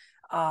on,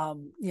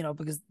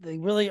 because they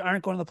really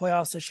aren't going to the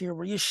playoffs this year.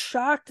 Were you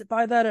shocked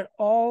by that at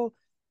all?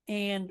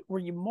 And were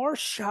you more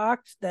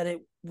shocked that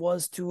it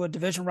was to a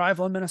division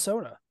rival in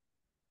Minnesota?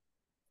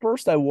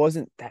 First, I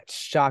wasn't that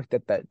shocked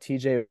that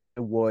TJ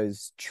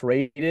was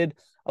traded.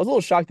 I was a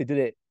little shocked they did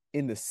it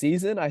in the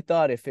season. I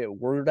thought if it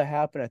were to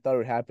happen, I thought it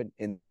would happen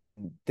in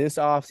this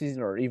offseason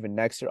or even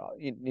next year,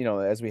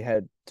 as we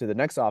head to the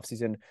next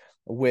offseason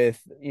with,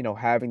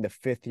 having the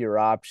 5th-year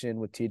option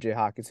with TJ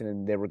Hawkinson,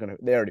 and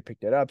they already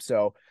picked it up.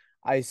 So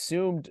I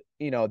assumed,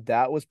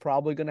 that was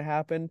probably going to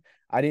happen.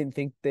 I didn't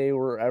think they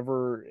were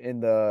ever in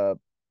the,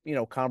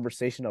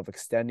 conversation of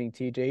extending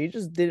TJ. He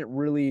just didn't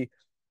really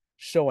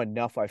show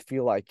enough, I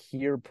feel like,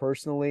 here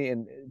personally,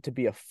 and to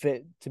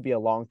be a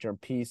long-term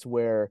piece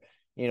where,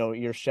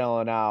 you're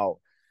shelling out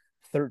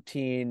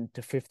 $13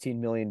 to $15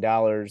 million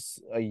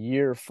a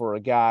year for a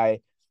guy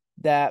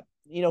that,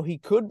 he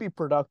could be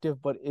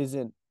productive, but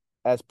isn't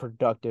as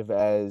productive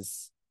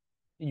as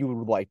you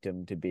would like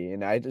him to be.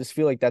 And I just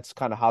feel like that's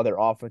kind of how their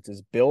offense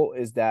is built,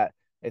 is that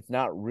it's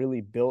not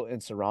really built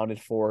and surrounded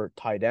for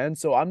tight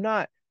ends. So I'm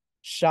not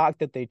shocked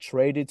that they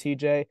traded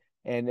TJ.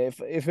 And if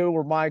it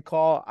were my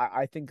call,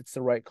 I think it's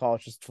the right call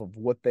just for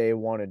what they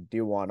want to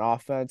do on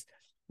offense.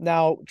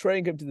 Now,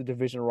 trading him to the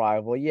division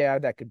rival, yeah,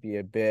 that could be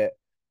a bit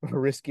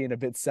risky and a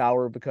bit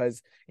sour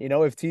because,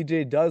 if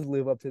TJ does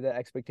live up to the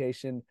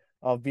expectation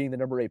of being the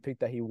number 8 pick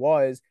that he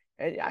was,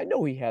 and I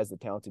know he has the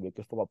talent to be a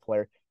good football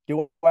player,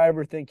 do I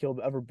ever think he'll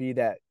ever be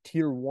that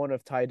tier 1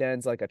 of tight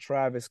ends like a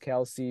Travis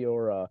Kelce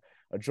or a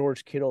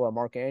George Kittle or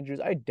Mark Andrews?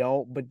 I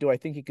don't, but do I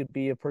think he could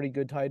be a pretty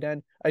good tight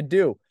end? I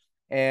do.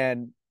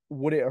 And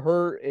would it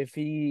hurt if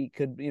he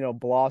could,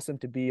 blossom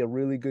to be a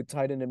really good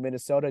tight end in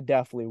Minnesota?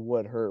 Definitely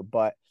would hurt.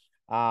 But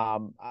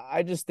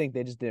I just think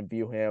they just didn't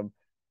view him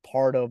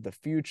part of the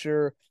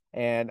future.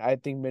 And I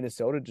think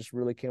Minnesota just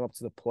really came up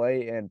to the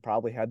plate and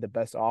probably had the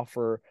best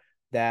offer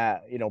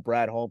that,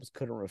 Brad Holmes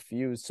couldn't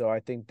refuse. So I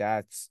think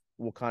that's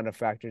what kind of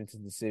factored into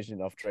the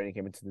decision of trading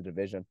him into the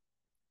division.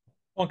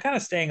 Well, kind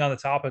of staying on the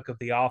topic of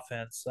the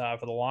offense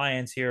for the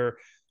Lions here,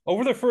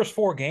 over their first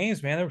 4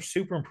 games, man, they were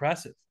super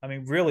impressive. I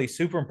mean, really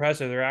super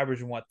impressive. They're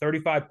averaging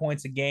 35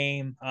 points a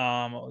game.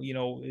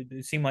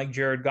 It seemed like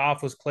Jared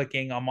Goff was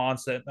clicking.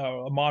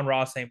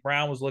 Amon-Ra St.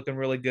 Brown was looking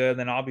really good. And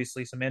then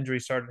obviously some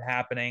injuries started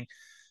happening.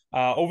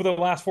 Over the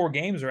last 4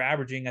 games, they're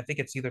averaging, I think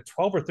it's either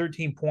 12 or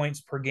 13 points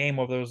per game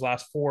over those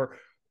last four.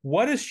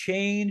 What has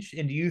changed,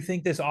 and do you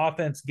think this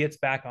offense gets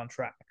back on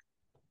track?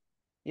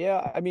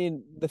 Yeah, I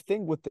mean, the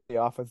thing with the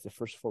offense the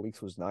first 4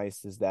 weeks was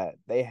nice is that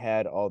they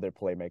had all their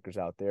playmakers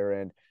out there.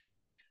 And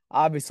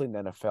obviously in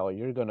the NFL,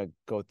 you're going to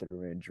go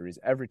through injuries.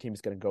 Every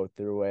team's going to go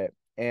through it.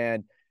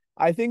 And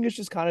I think it's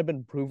just kind of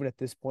been proven at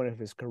this point of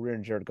his career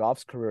and Jared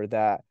Goff's career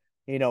that,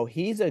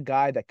 he's a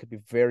guy that could be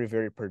very,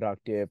 very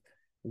productive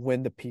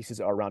when the pieces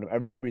are around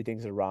him.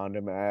 Everything's around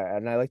him.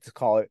 And I like to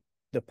call it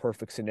the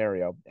perfect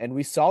scenario. And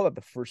we saw that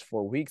the first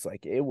 4 weeks,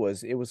 like it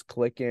was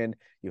clicking.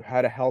 You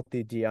had a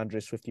healthy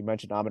DeAndre Swift. You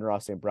mentioned Amon-Ra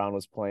St. Brown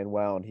was playing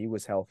well and he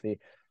was healthy.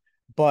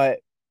 But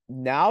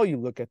now you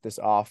look at this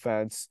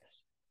offense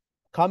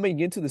coming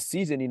into the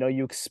season,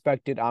 you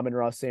expected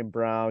Amon-Ra St.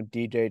 Brown,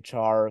 DJ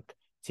Chark,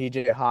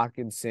 TJ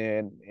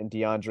Hawkinson, and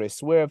DeAndre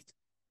Swift.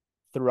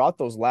 Throughout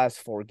those last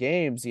 4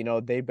 games,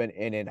 they've been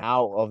in and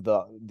out of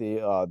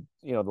the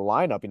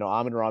lineup.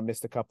 Amon-Ra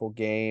missed a couple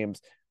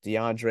games.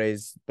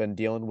 DeAndre's been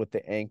dealing with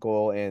the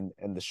ankle and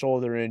the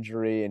shoulder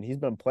injury, and he's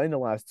been playing the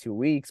last 2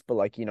 weeks,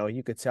 but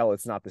you could tell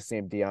it's not the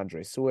same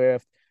DeAndre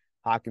Swift.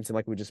 Hawkinson,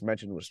 like we just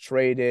mentioned, was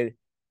traded.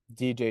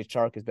 DJ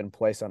Chark has been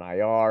placed on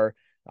IR.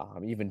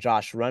 Even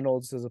Josh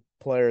Reynolds is a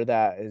player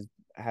that has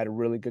had a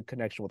really good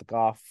connection with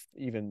Goff,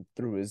 even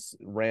through his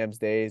Rams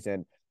days,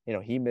 and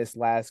he missed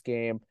last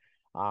game.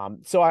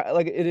 So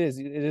it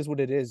is what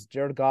it is.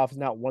 Jared Goff is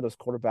not one of those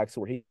quarterbacks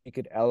where he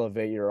could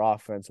elevate your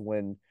offense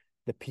when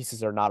the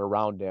pieces are not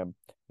around him.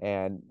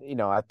 And,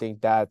 I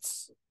think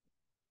that's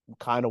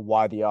kind of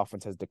why the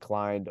offense has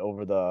declined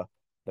over the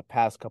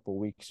past couple of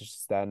weeks,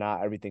 just that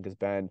not everything has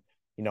been,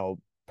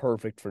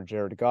 perfect for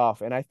Jared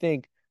Goff. And I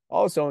think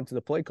also into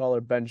the play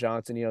caller, Ben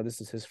Johnson, this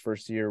is his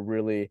first year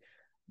really,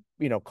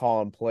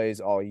 calling plays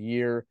all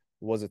year,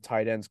 was a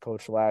tight ends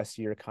coach last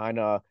year, kind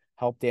of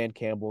helped Dan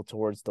Campbell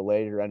towards the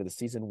later end of the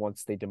season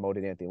once they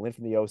demoted Anthony Lynn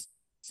from the OC,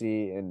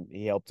 and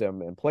he helped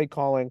him in play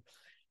calling.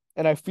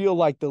 And I feel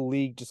like the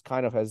league just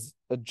kind of has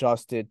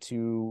adjusted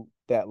to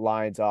that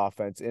Lions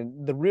offense.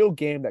 And the real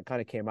game that kind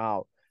of came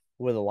out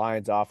where the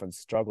Lions offense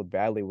struggled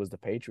badly was the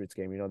Patriots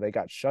game. They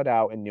got shut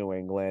out in New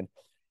England.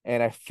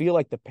 And I feel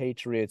like the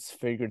Patriots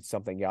figured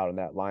something out in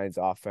that Lions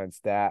offense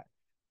that,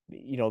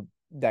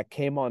 that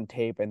came on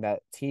tape, and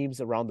that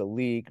teams around the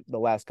league the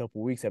last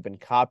couple of weeks have been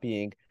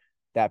copying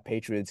that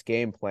Patriots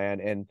game plan.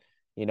 And,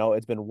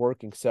 it's been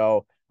working.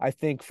 So I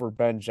think for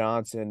Ben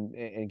Johnson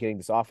and getting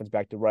this offense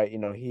back to right,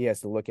 he has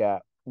to look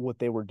at what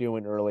they were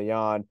doing early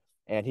on,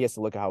 and he has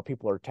to look at how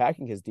people are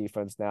attacking his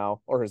defense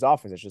now, or his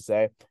offense, I should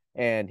say,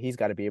 and he's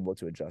got to be able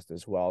to adjust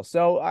as well.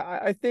 So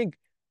I think,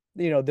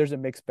 there's a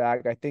mixed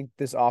bag. I think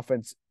this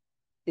offense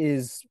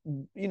is,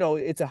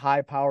 it's a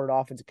high-powered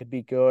offense. It could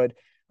be good.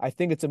 I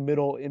think it's a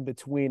middle in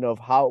between of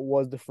how it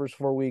was the first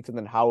 4 weeks and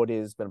then how it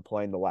has been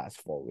playing the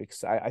last 4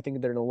 weeks. I think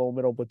they're in a little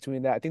middle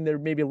between that. I think they're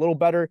maybe a little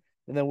better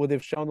than what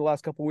they've shown the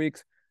last couple of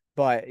weeks.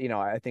 But,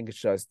 I think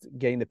it's just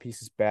getting the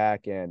pieces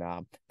back, and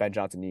Ben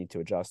Johnson needing to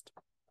adjust.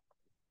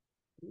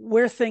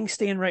 Where things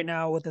stand right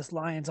now with this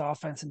Lions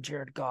offense and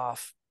Jared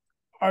Goff,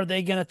 are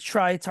they going to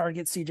try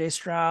target CJ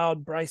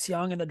Stroud, Bryce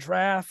Young in the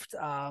draft?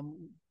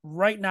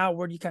 Right now,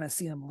 where do you kind of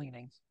see them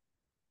leaning?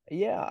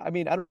 Yeah, I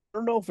mean, I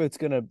don't know if it's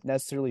going to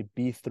necessarily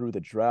be through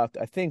the draft.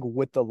 I think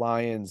what the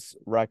Lions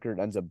record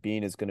ends up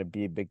being is going to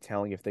be a big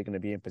telling if they're going to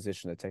be in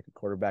position to take a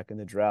quarterback in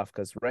the draft.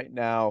 Because right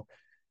now,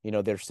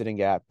 they're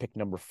sitting at pick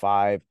number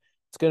 5.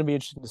 It's going to be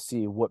interesting to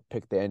see what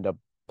pick they end up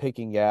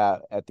picking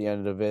at the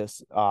end of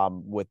this,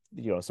 with,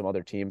 some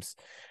other teams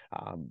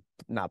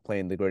not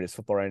playing the greatest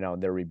football right now,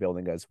 and they're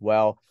rebuilding as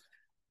well.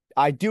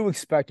 I do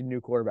expect a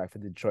new quarterback for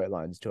the Detroit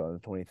Lions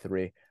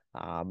 2023.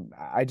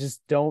 I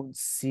just don't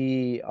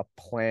see a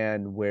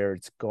plan where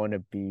it's going to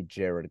be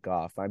Jared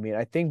Goff. I mean,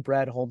 I think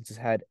Brad Holmes has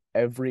had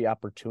every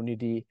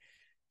opportunity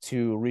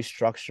to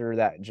restructure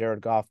that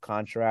Jared Goff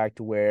contract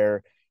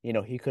where,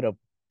 he could have,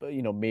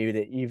 maybe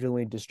they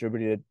evenly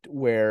distributed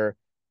where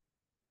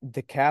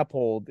the cap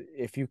hold,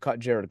 if you cut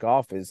Jared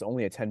Goff, is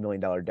only a $10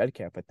 million dead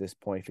cap at this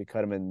point. If you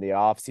cut him in the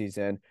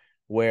offseason,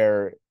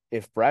 where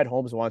if Brad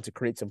Holmes wants to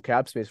create some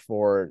cap space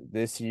for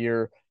this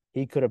year,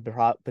 he could have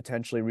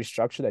potentially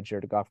restructured that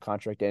Jared Goff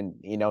contract, and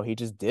he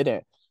just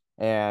didn't.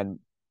 And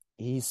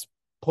he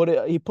put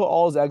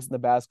all his eggs in the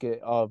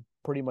basket of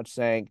pretty much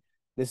saying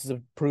this is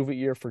a prove it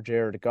year for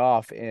Jared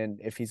Goff, and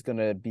if he's going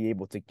to be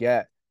able to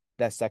get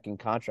that second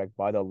contract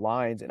by the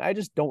Lions. And I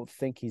just don't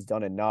think he's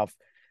done enough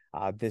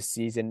this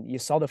season. You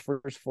saw the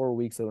first 4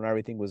 weeks when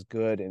everything was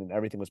good and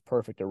everything was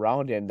perfect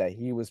around him, that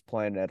he was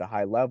playing at a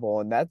high level,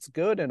 and that's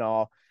good and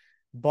all.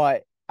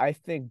 But I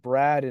think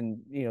Brad and,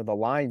 the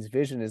Lions'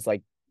 vision is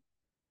like,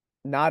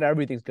 not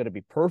everything's going to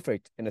be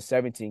perfect in a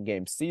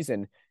 17-game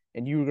season,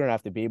 and you're going to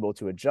have to be able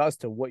to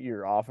adjust to what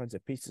your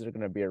offensive pieces are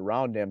going to be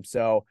around him.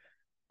 So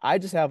I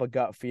just have a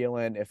gut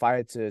feeling. If I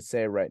had to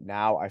say right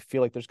now, I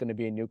feel like there's going to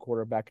be a new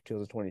quarterback in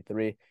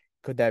 2023.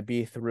 Could that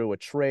be through a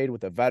trade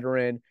with a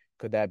veteran?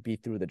 Could that be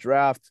through the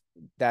draft?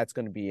 That's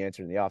going to be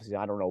answered in the offseason.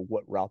 I don't know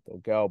what route they'll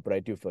go, but I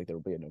do feel like there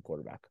will be a new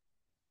quarterback.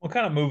 Well,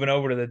 kind of moving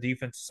over to the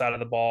defensive side of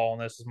the ball,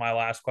 and this is my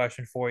last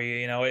question for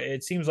you.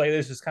 It seems like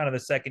this is kind of the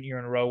second year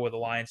in a row where the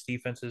Lions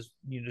defense has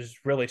just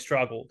really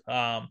struggled.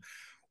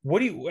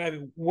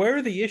 Where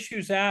are the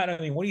issues at? I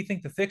mean, what do you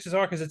think the fixes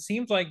are? Because it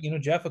seems like,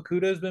 Jeff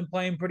Okudah has been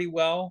playing pretty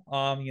well.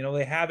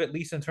 They have, at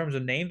least in terms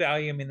of name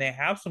value, I mean, they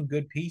have some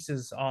good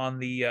pieces on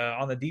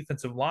the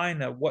defensive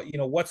line.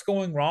 What's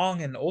going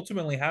wrong, and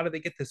ultimately, how do they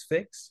get this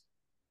fixed?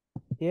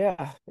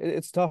 Yeah,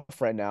 it's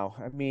tough right now.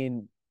 I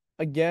mean,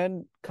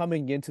 again,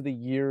 coming into the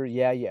year,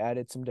 yeah, you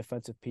added some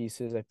defensive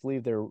pieces. I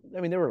believe they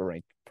were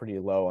ranked pretty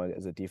low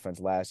as a defense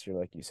last year,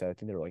 like you said. I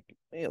think they were like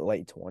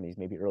late 20s,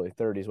 maybe early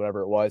 30s,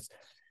 whatever it was.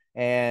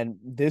 And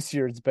this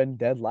year it's been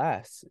dead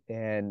last.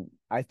 And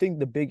I think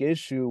the big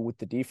issue with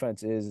the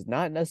defense is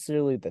not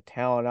necessarily the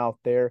talent out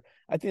there.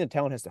 I think the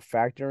talent has to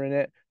factor in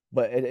it,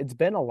 but it's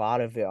been a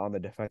lot of it on the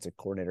defensive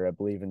coordinator, I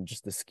believe, and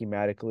just the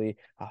schematically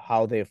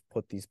how they've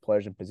put these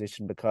players in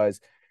position. Because,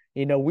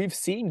 we've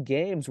seen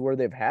games where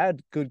they've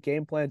had good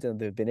game plans and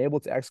they've been able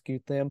to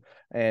execute them.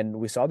 And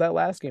we saw that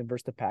last game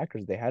versus the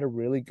Packers. They had a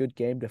really good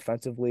game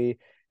defensively,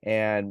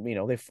 and,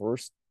 they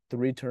forced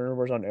 3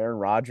 turnovers on Aaron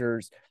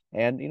Rodgers.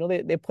 And,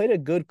 they played a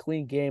good,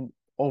 clean game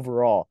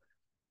overall.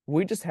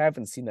 We just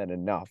haven't seen that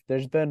enough.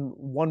 There's been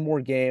one more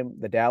game,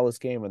 the Dallas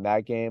game and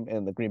that game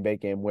and the Green Bay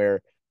game,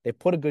 where they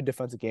put a good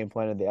defensive game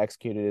plan and they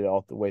executed it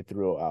all the way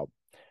throughout.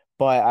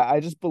 But I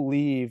just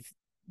believe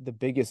the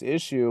biggest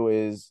issue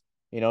is,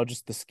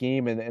 just the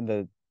scheme and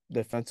the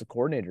defensive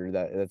coordinator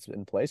that's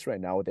in place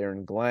right now with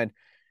Aaron Glenn.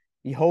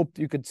 You hope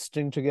you could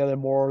string together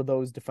more of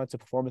those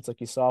defensive performances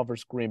like you saw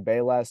versus Green Bay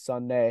last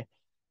Sunday.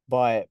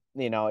 But,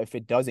 if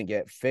it doesn't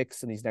get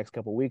fixed in these next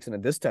couple of weeks, and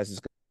then this test is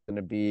going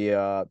to be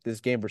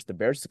this game versus the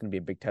Bears is going to be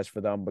a big test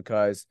for them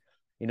because,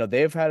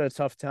 they've had a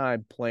tough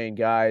time playing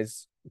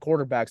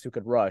quarterbacks who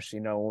could rush.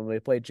 When we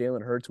played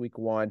Jalen Hurts week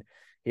 1,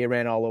 he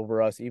ran all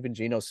over us. Even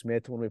Geno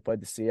Smith, when we played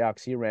the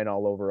Seahawks, he ran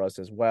all over us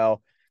as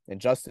well. And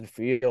Justin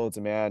Fields,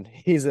 man,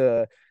 he's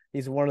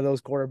one of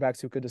those quarterbacks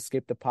who could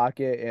escape the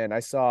pocket. And I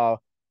saw,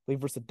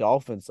 versus the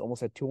Dolphins,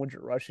 almost had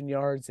 200 rushing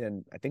yards,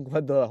 and I think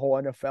led the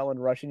whole NFL in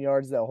rushing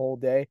yards that whole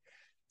day.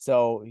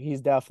 So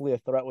he's definitely a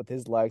threat with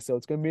his legs. So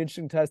it's going to be an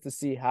interesting test to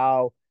see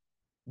how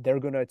they're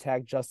going to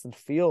attack Justin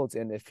Fields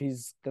and if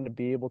he's going to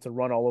be able to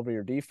run all over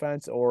your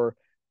defense, or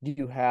do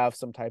you have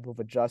some type of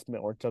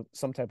adjustment or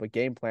some type of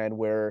game plan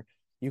where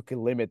you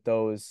can limit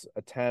those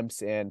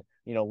attempts and,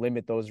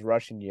 limit those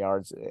rushing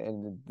yards.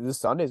 And this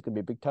Sunday is going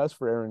to be a big test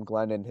for Aaron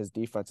Glenn and his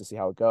defense to see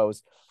how it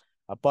goes.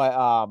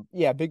 But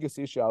biggest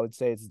issue I would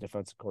say is the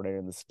defensive coordinator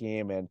in the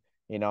scheme. And,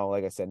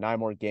 like I said, 9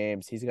 more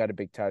games. He's got a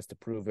big test to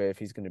prove it if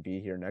he's going to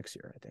be here next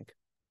year, I think.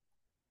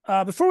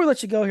 Before we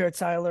let you go here,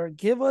 Tyler,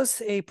 give us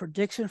a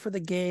prediction for the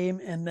game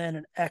and then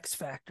an X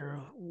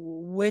factor.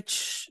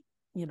 Which,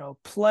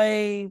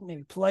 play,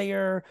 maybe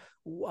player,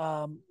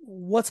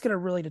 what's going to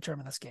really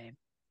determine this game?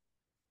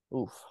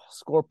 Oof,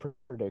 score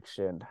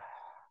prediction.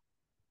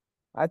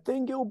 I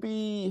think it'll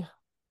be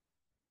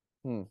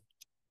this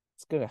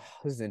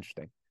is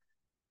interesting.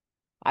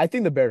 I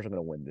think the Bears are going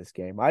to win this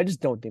game. I just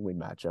don't think we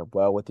match up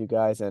well with you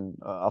guys. And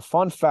a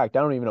fun fact,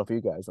 I don't even know if you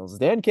guys know this,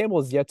 Dan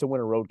Campbell has yet to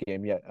win a road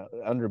game yet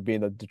under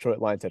being the Detroit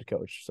Lions head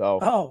coach. So,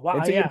 oh, wow,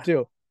 into year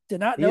 2. Did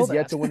not know that. He's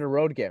yet to win a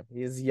road game.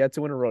 He is yet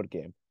to win a road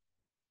game.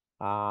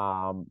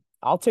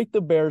 I'll take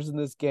the Bears in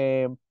this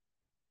game.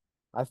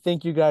 I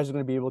think you guys are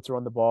going to be able to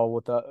run the ball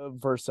with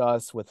versus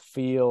us with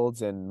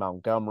Fields and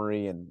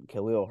Montgomery and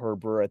Khalil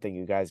Herbert. I think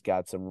you guys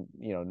got some,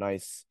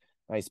 nice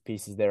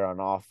pieces there on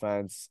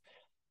offense.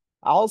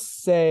 I'll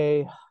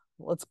say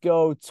let's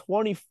go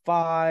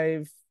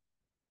 25-21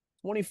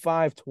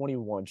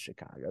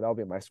 Chicago. That'll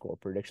be my score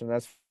prediction.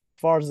 As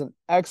far as an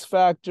X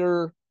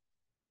factor,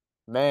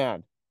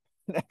 man,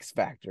 an X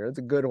factor. That's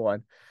a good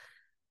one.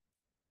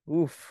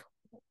 Oof.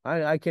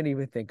 I can't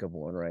even think of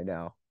one right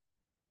now.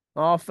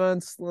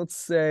 Offense, let's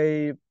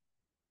say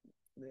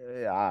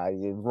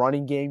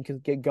running game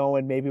could get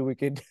going. Maybe we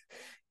could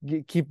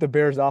keep the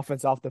Bears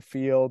offense off the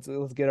field. So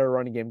let's get our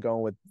running game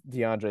going with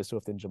DeAndre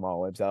Swift and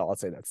Jamal Williams. I'll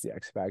say that's the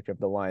X factor if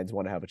the Lions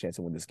want to have a chance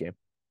to win this game.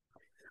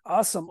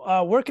 Awesome.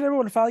 Where can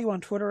everyone follow you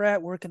on Twitter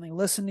at? Where can they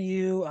listen to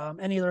you?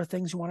 Any other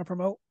things you want to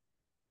promote?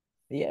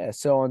 Yeah,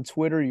 so on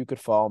Twitter, you could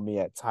follow me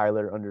at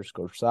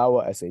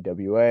Tyler_Sawa,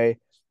 SAWA.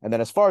 And then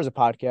as far as a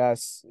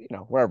podcast,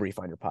 wherever you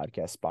find your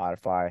podcast,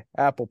 Spotify,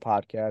 Apple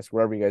Podcasts,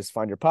 wherever you guys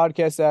find your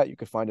podcast at, you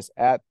can find us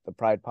at the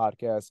Pride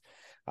Podcast.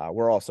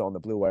 We're also on the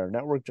Blue Wire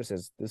Network, just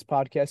as this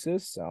podcast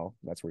is. So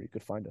that's where you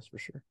could find us for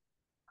sure.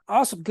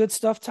 Awesome. Good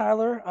stuff,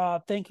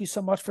 Tyler. Thank you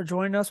so much for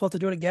joining us. We'll have to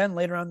do it again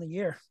later on in the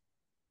year.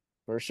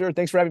 For sure.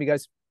 Thanks for having me,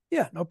 guys.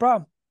 Yeah, no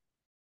problem.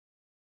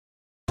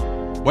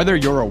 Whether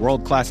you're a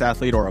world-class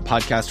athlete or a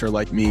podcaster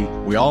like me,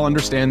 we all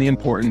understand the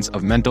importance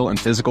of mental and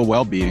physical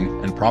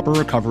well-being and proper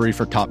recovery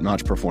for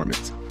top-notch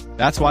performance.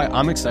 That's why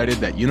I'm excited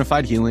that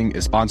Unified Healing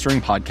is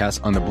sponsoring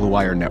podcasts on the Blue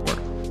Wire Network.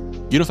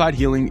 Unified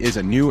Healing is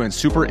a new and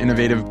super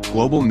innovative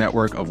global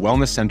network of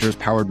wellness centers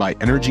powered by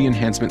Energy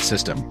Enhancement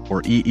System,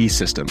 or EE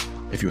System.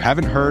 If you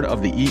haven't heard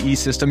of the EE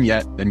System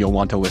yet, then you'll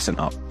want to listen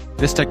up.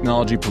 This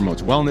technology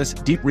promotes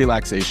wellness, deep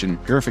relaxation,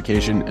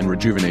 purification, and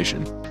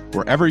rejuvenation.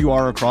 Wherever you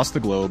are across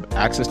the globe,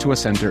 access to a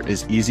center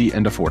is easy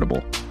and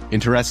affordable.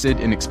 Interested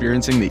in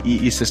experiencing the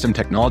EE System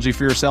technology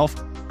for yourself?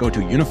 Go to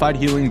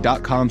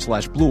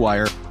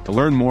unifiedhealing.com/bluewire to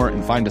learn more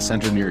and find a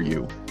center near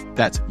you.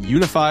 That's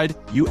unified,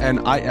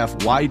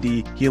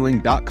 UNIFYD,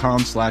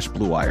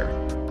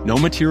 healing.com/bluewire. No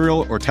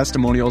material or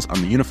testimonials on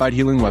the Unified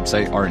Healing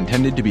website are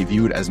intended to be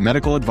viewed as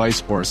medical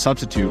advice or a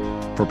substitute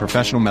for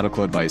professional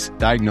medical advice,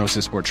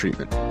 diagnosis, or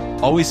treatment.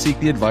 Always seek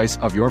the advice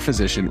of your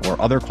physician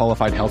or other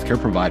qualified healthcare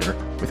provider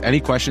with any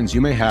questions you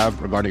may have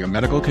regarding a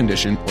medical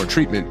condition or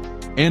treatment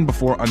and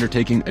before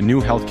undertaking a new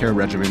healthcare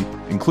regimen,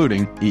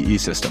 including EE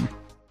System.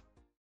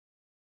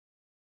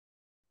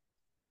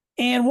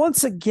 And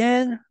once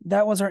again,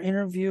 that was our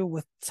interview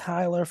with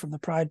Tyler from the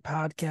Pride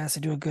Podcast.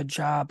 They do a good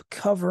job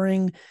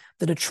covering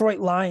the Detroit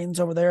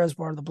Lions over there as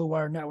part of the Blue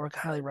Wire Network.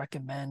 Highly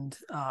recommend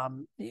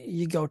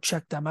you go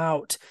check them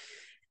out.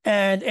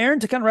 And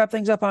Aaron, to kind of wrap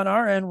things up on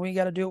our end, we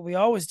got to do what we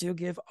always do,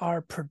 give our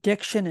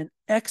prediction and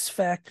X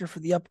factor for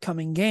the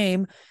upcoming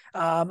game.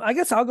 I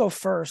guess I'll go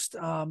first.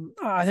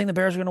 I think the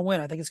Bears are going to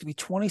win. I think it's going to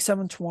be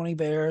 27-20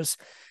 Bears.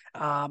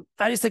 I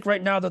just think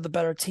right now they're the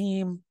better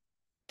team.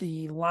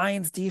 The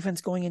Lions defense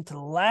going into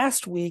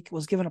last week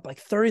was giving up like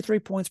 33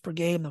 points per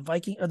game.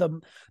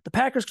 The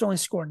Packers could only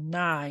score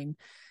 9,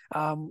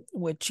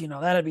 which,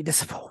 that'd be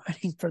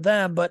disappointing for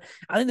them. But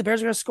I think the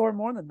Bears are going to score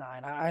more than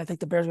 9. I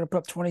think the Bears are going to put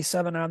up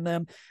 27 on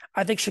them.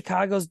 I think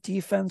Chicago's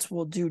defense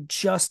will do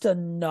just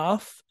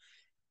enough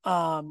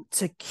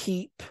to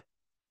keep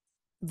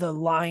the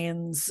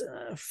Lions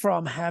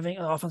from having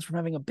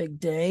a big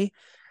day.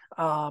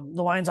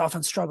 The Lions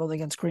offense struggled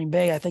against Green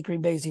Bay. I think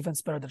Green Bay's defense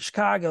is better than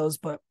Chicago's,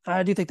 but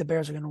I do think the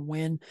Bears are going to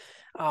win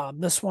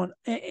this one.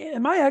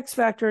 And my X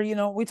factor,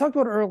 we talked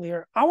about it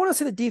earlier. I want to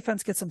see the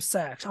defense get some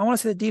sacks. I want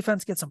to see the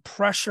defense get some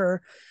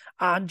pressure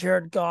on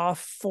Jared Goff,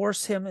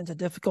 force him into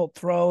difficult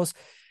throws.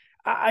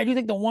 I do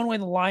think the one way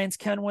the Lions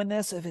can win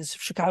this if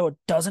Chicago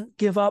doesn't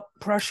give up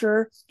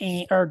pressure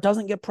or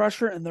doesn't get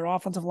pressure and their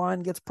offensive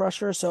line gets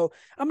pressure. So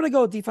I'm going to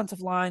go defensive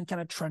line, kind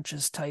of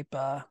trenches type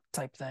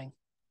thing.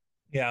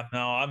 Yeah,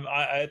 no,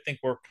 I think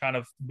we're kind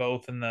of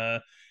both in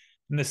the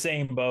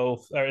same boat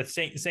or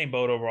same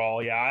boat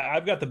overall. Yeah,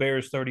 I've got the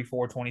Bears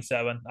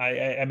 34-27.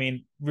 I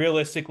mean,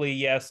 realistically,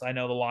 yes, I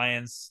know the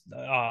Lions,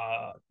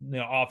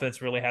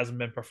 offense really hasn't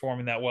been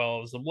performing that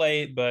well as of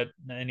late. But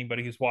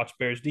anybody who's watched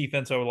Bears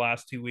defense over the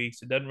last 2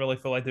 weeks, it doesn't really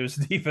feel like there's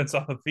a defense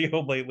on the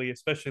field lately,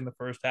 especially in the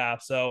first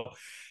half. So,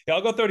 yeah,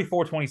 I'll go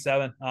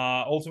 34-27.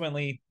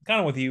 Ultimately, kind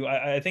of with you,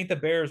 I think the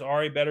Bears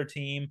are a better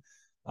team.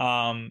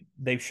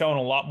 They've shown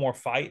a lot more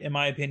fight, in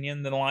my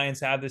opinion, than the Lions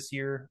have this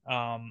year.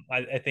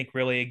 I think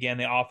really, again,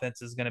 the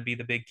offense is going to be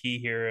the big key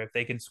here. If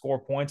they can score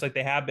points like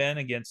they have been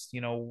against,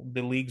 the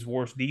league's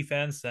worst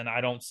defense, then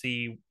I don't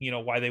see,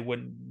 why they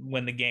wouldn't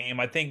win the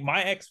game. I think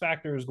my X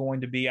factor is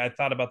going to be, I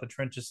thought about the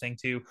trenches thing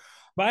too.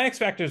 My X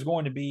factor is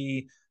going to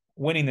be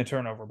winning the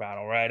turnover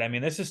battle, right? I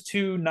mean, this is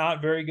 2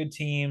 not very good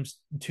teams,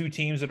 2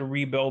 teams that are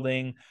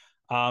rebuilding.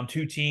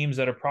 2 teams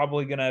that are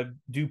probably going to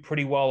do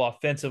pretty well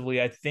offensively.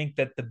 I think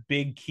that the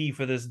big key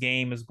for this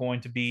game is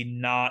going to be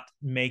not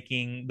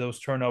making those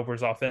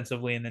turnovers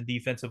offensively and then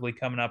defensively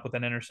coming up with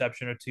an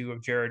interception or 2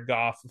 of Jared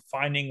Goff,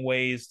 finding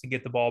ways to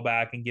get the ball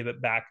back and give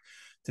it back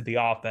to the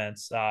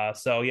offense.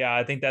 So, yeah,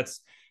 I think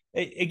that's,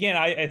 again,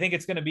 I think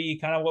it's going to be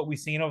kind of what we've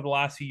seen over the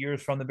last few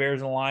years from the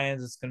Bears and the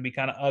Lions. It's going to be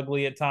kind of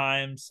ugly at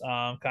times,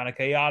 kind of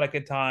chaotic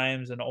at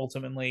times, and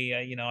ultimately,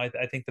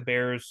 I think the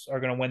Bears are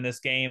going to win this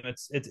game.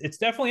 It's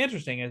definitely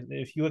interesting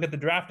if you look at the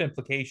draft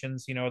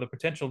implications, the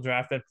potential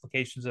draft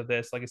implications of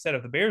this. Like I said,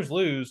 if the Bears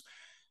lose,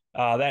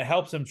 that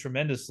helps them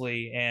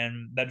tremendously,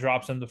 and that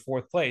drops them to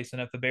 4th place.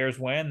 And if the Bears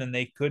win, then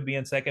they could be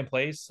in 2nd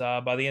place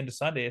by the end of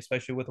Sunday,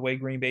 especially with the way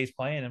Green Bay's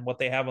playing and what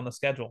they have on the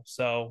schedule.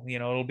 So,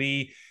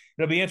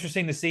 it'll be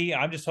interesting to see.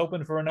 I'm just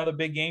hoping for another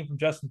big game from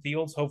Justin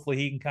Fields. Hopefully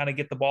he can kind of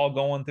get the ball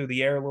going through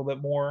the air a little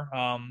bit more,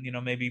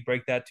 maybe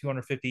break that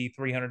 250,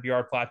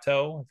 300-yard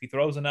plateau if he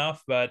throws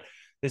enough. But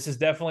this is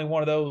definitely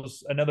one of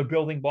those, another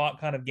building block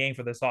kind of game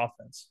for this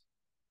offense.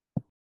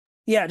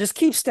 Yeah, just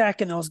keep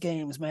stacking those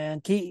games,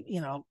 man.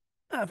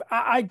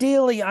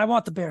 Ideally, I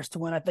want the Bears to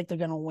win. I think they're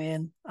going to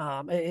win.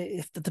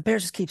 If the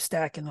Bears just keep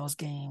stacking those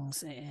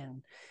games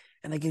and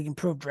they get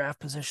improved draft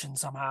position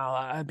somehow,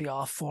 I'd be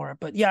all for it.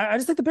 But yeah, I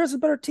just think the Bears is a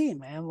better team,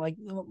 man.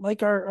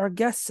 Like our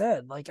guest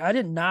said, like I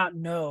did not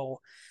know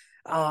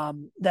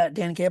that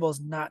Dan Gable has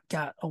not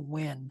got a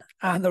win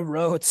on the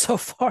road so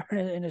far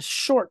in his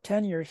short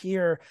tenure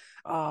here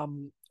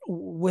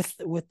with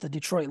the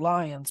Detroit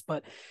Lions.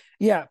 But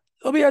yeah,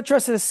 it'll be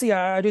interesting to see.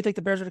 I do think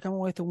the Bears are going to come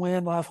away with the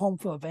win. They'll have home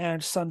field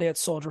advantage Sunday at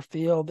Soldier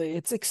Field.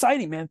 It's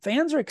exciting, man.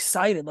 Fans are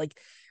excited. Like,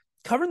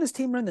 covering this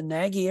team during the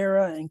Nagy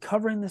era and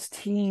covering this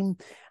team,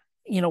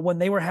 when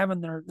they were having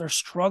their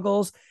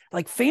struggles,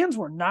 like, fans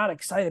were not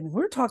excited. I mean,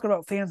 we were talking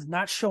about fans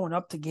not showing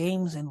up to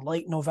games in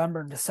late November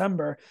and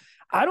December.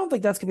 I don't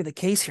think that's going to be the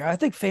case here. I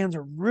think fans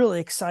are really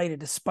excited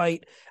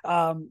despite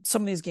some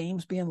of these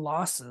games being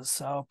losses.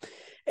 So,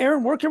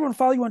 Aaron, where can everyone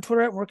follow you on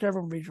Twitter at, and where can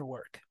everyone read your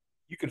work?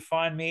 You can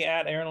find me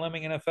at Aaron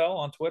Lemming NFL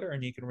on Twitter,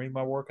 and you can read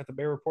my work at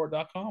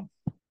thebearreport.com.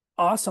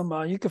 Awesome.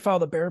 You can follow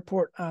the Bear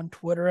Report on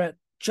Twitter at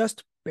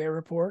just Bear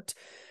Report.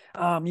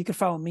 You can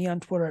follow me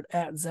on Twitter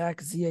at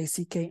Zach,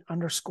 ZACK_Pearson.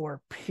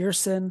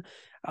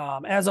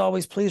 As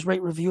always, please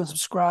rate, review, and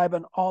subscribe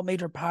on all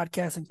major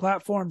podcasting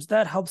platforms.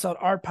 That helps out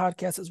our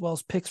podcast as well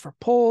as picks for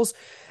polls.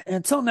 And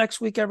until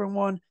next week,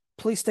 everyone,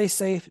 please stay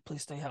safe.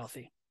 Please stay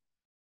healthy.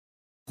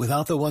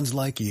 Without the ones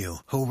like you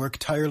who work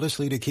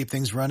tirelessly to keep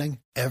things running,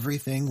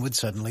 everything would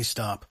suddenly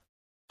stop.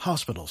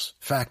 Hospitals,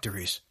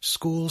 factories,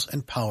 schools,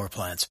 and power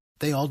plants,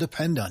 they all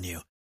depend on you.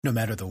 No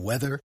matter the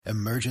weather,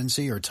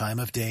 emergency, or time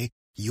of day,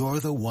 you're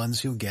the ones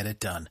who get it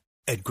done.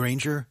 At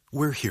Grainger,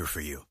 we're here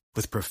for you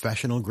with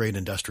professional-grade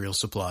industrial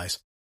supplies.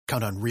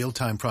 Count on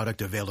real-time product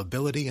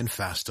availability and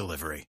fast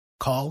delivery.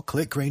 Call,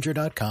 click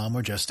Grainger.com,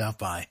 or just stop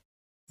by.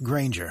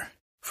 Grainger,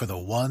 for the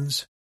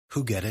ones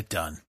who get it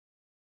done.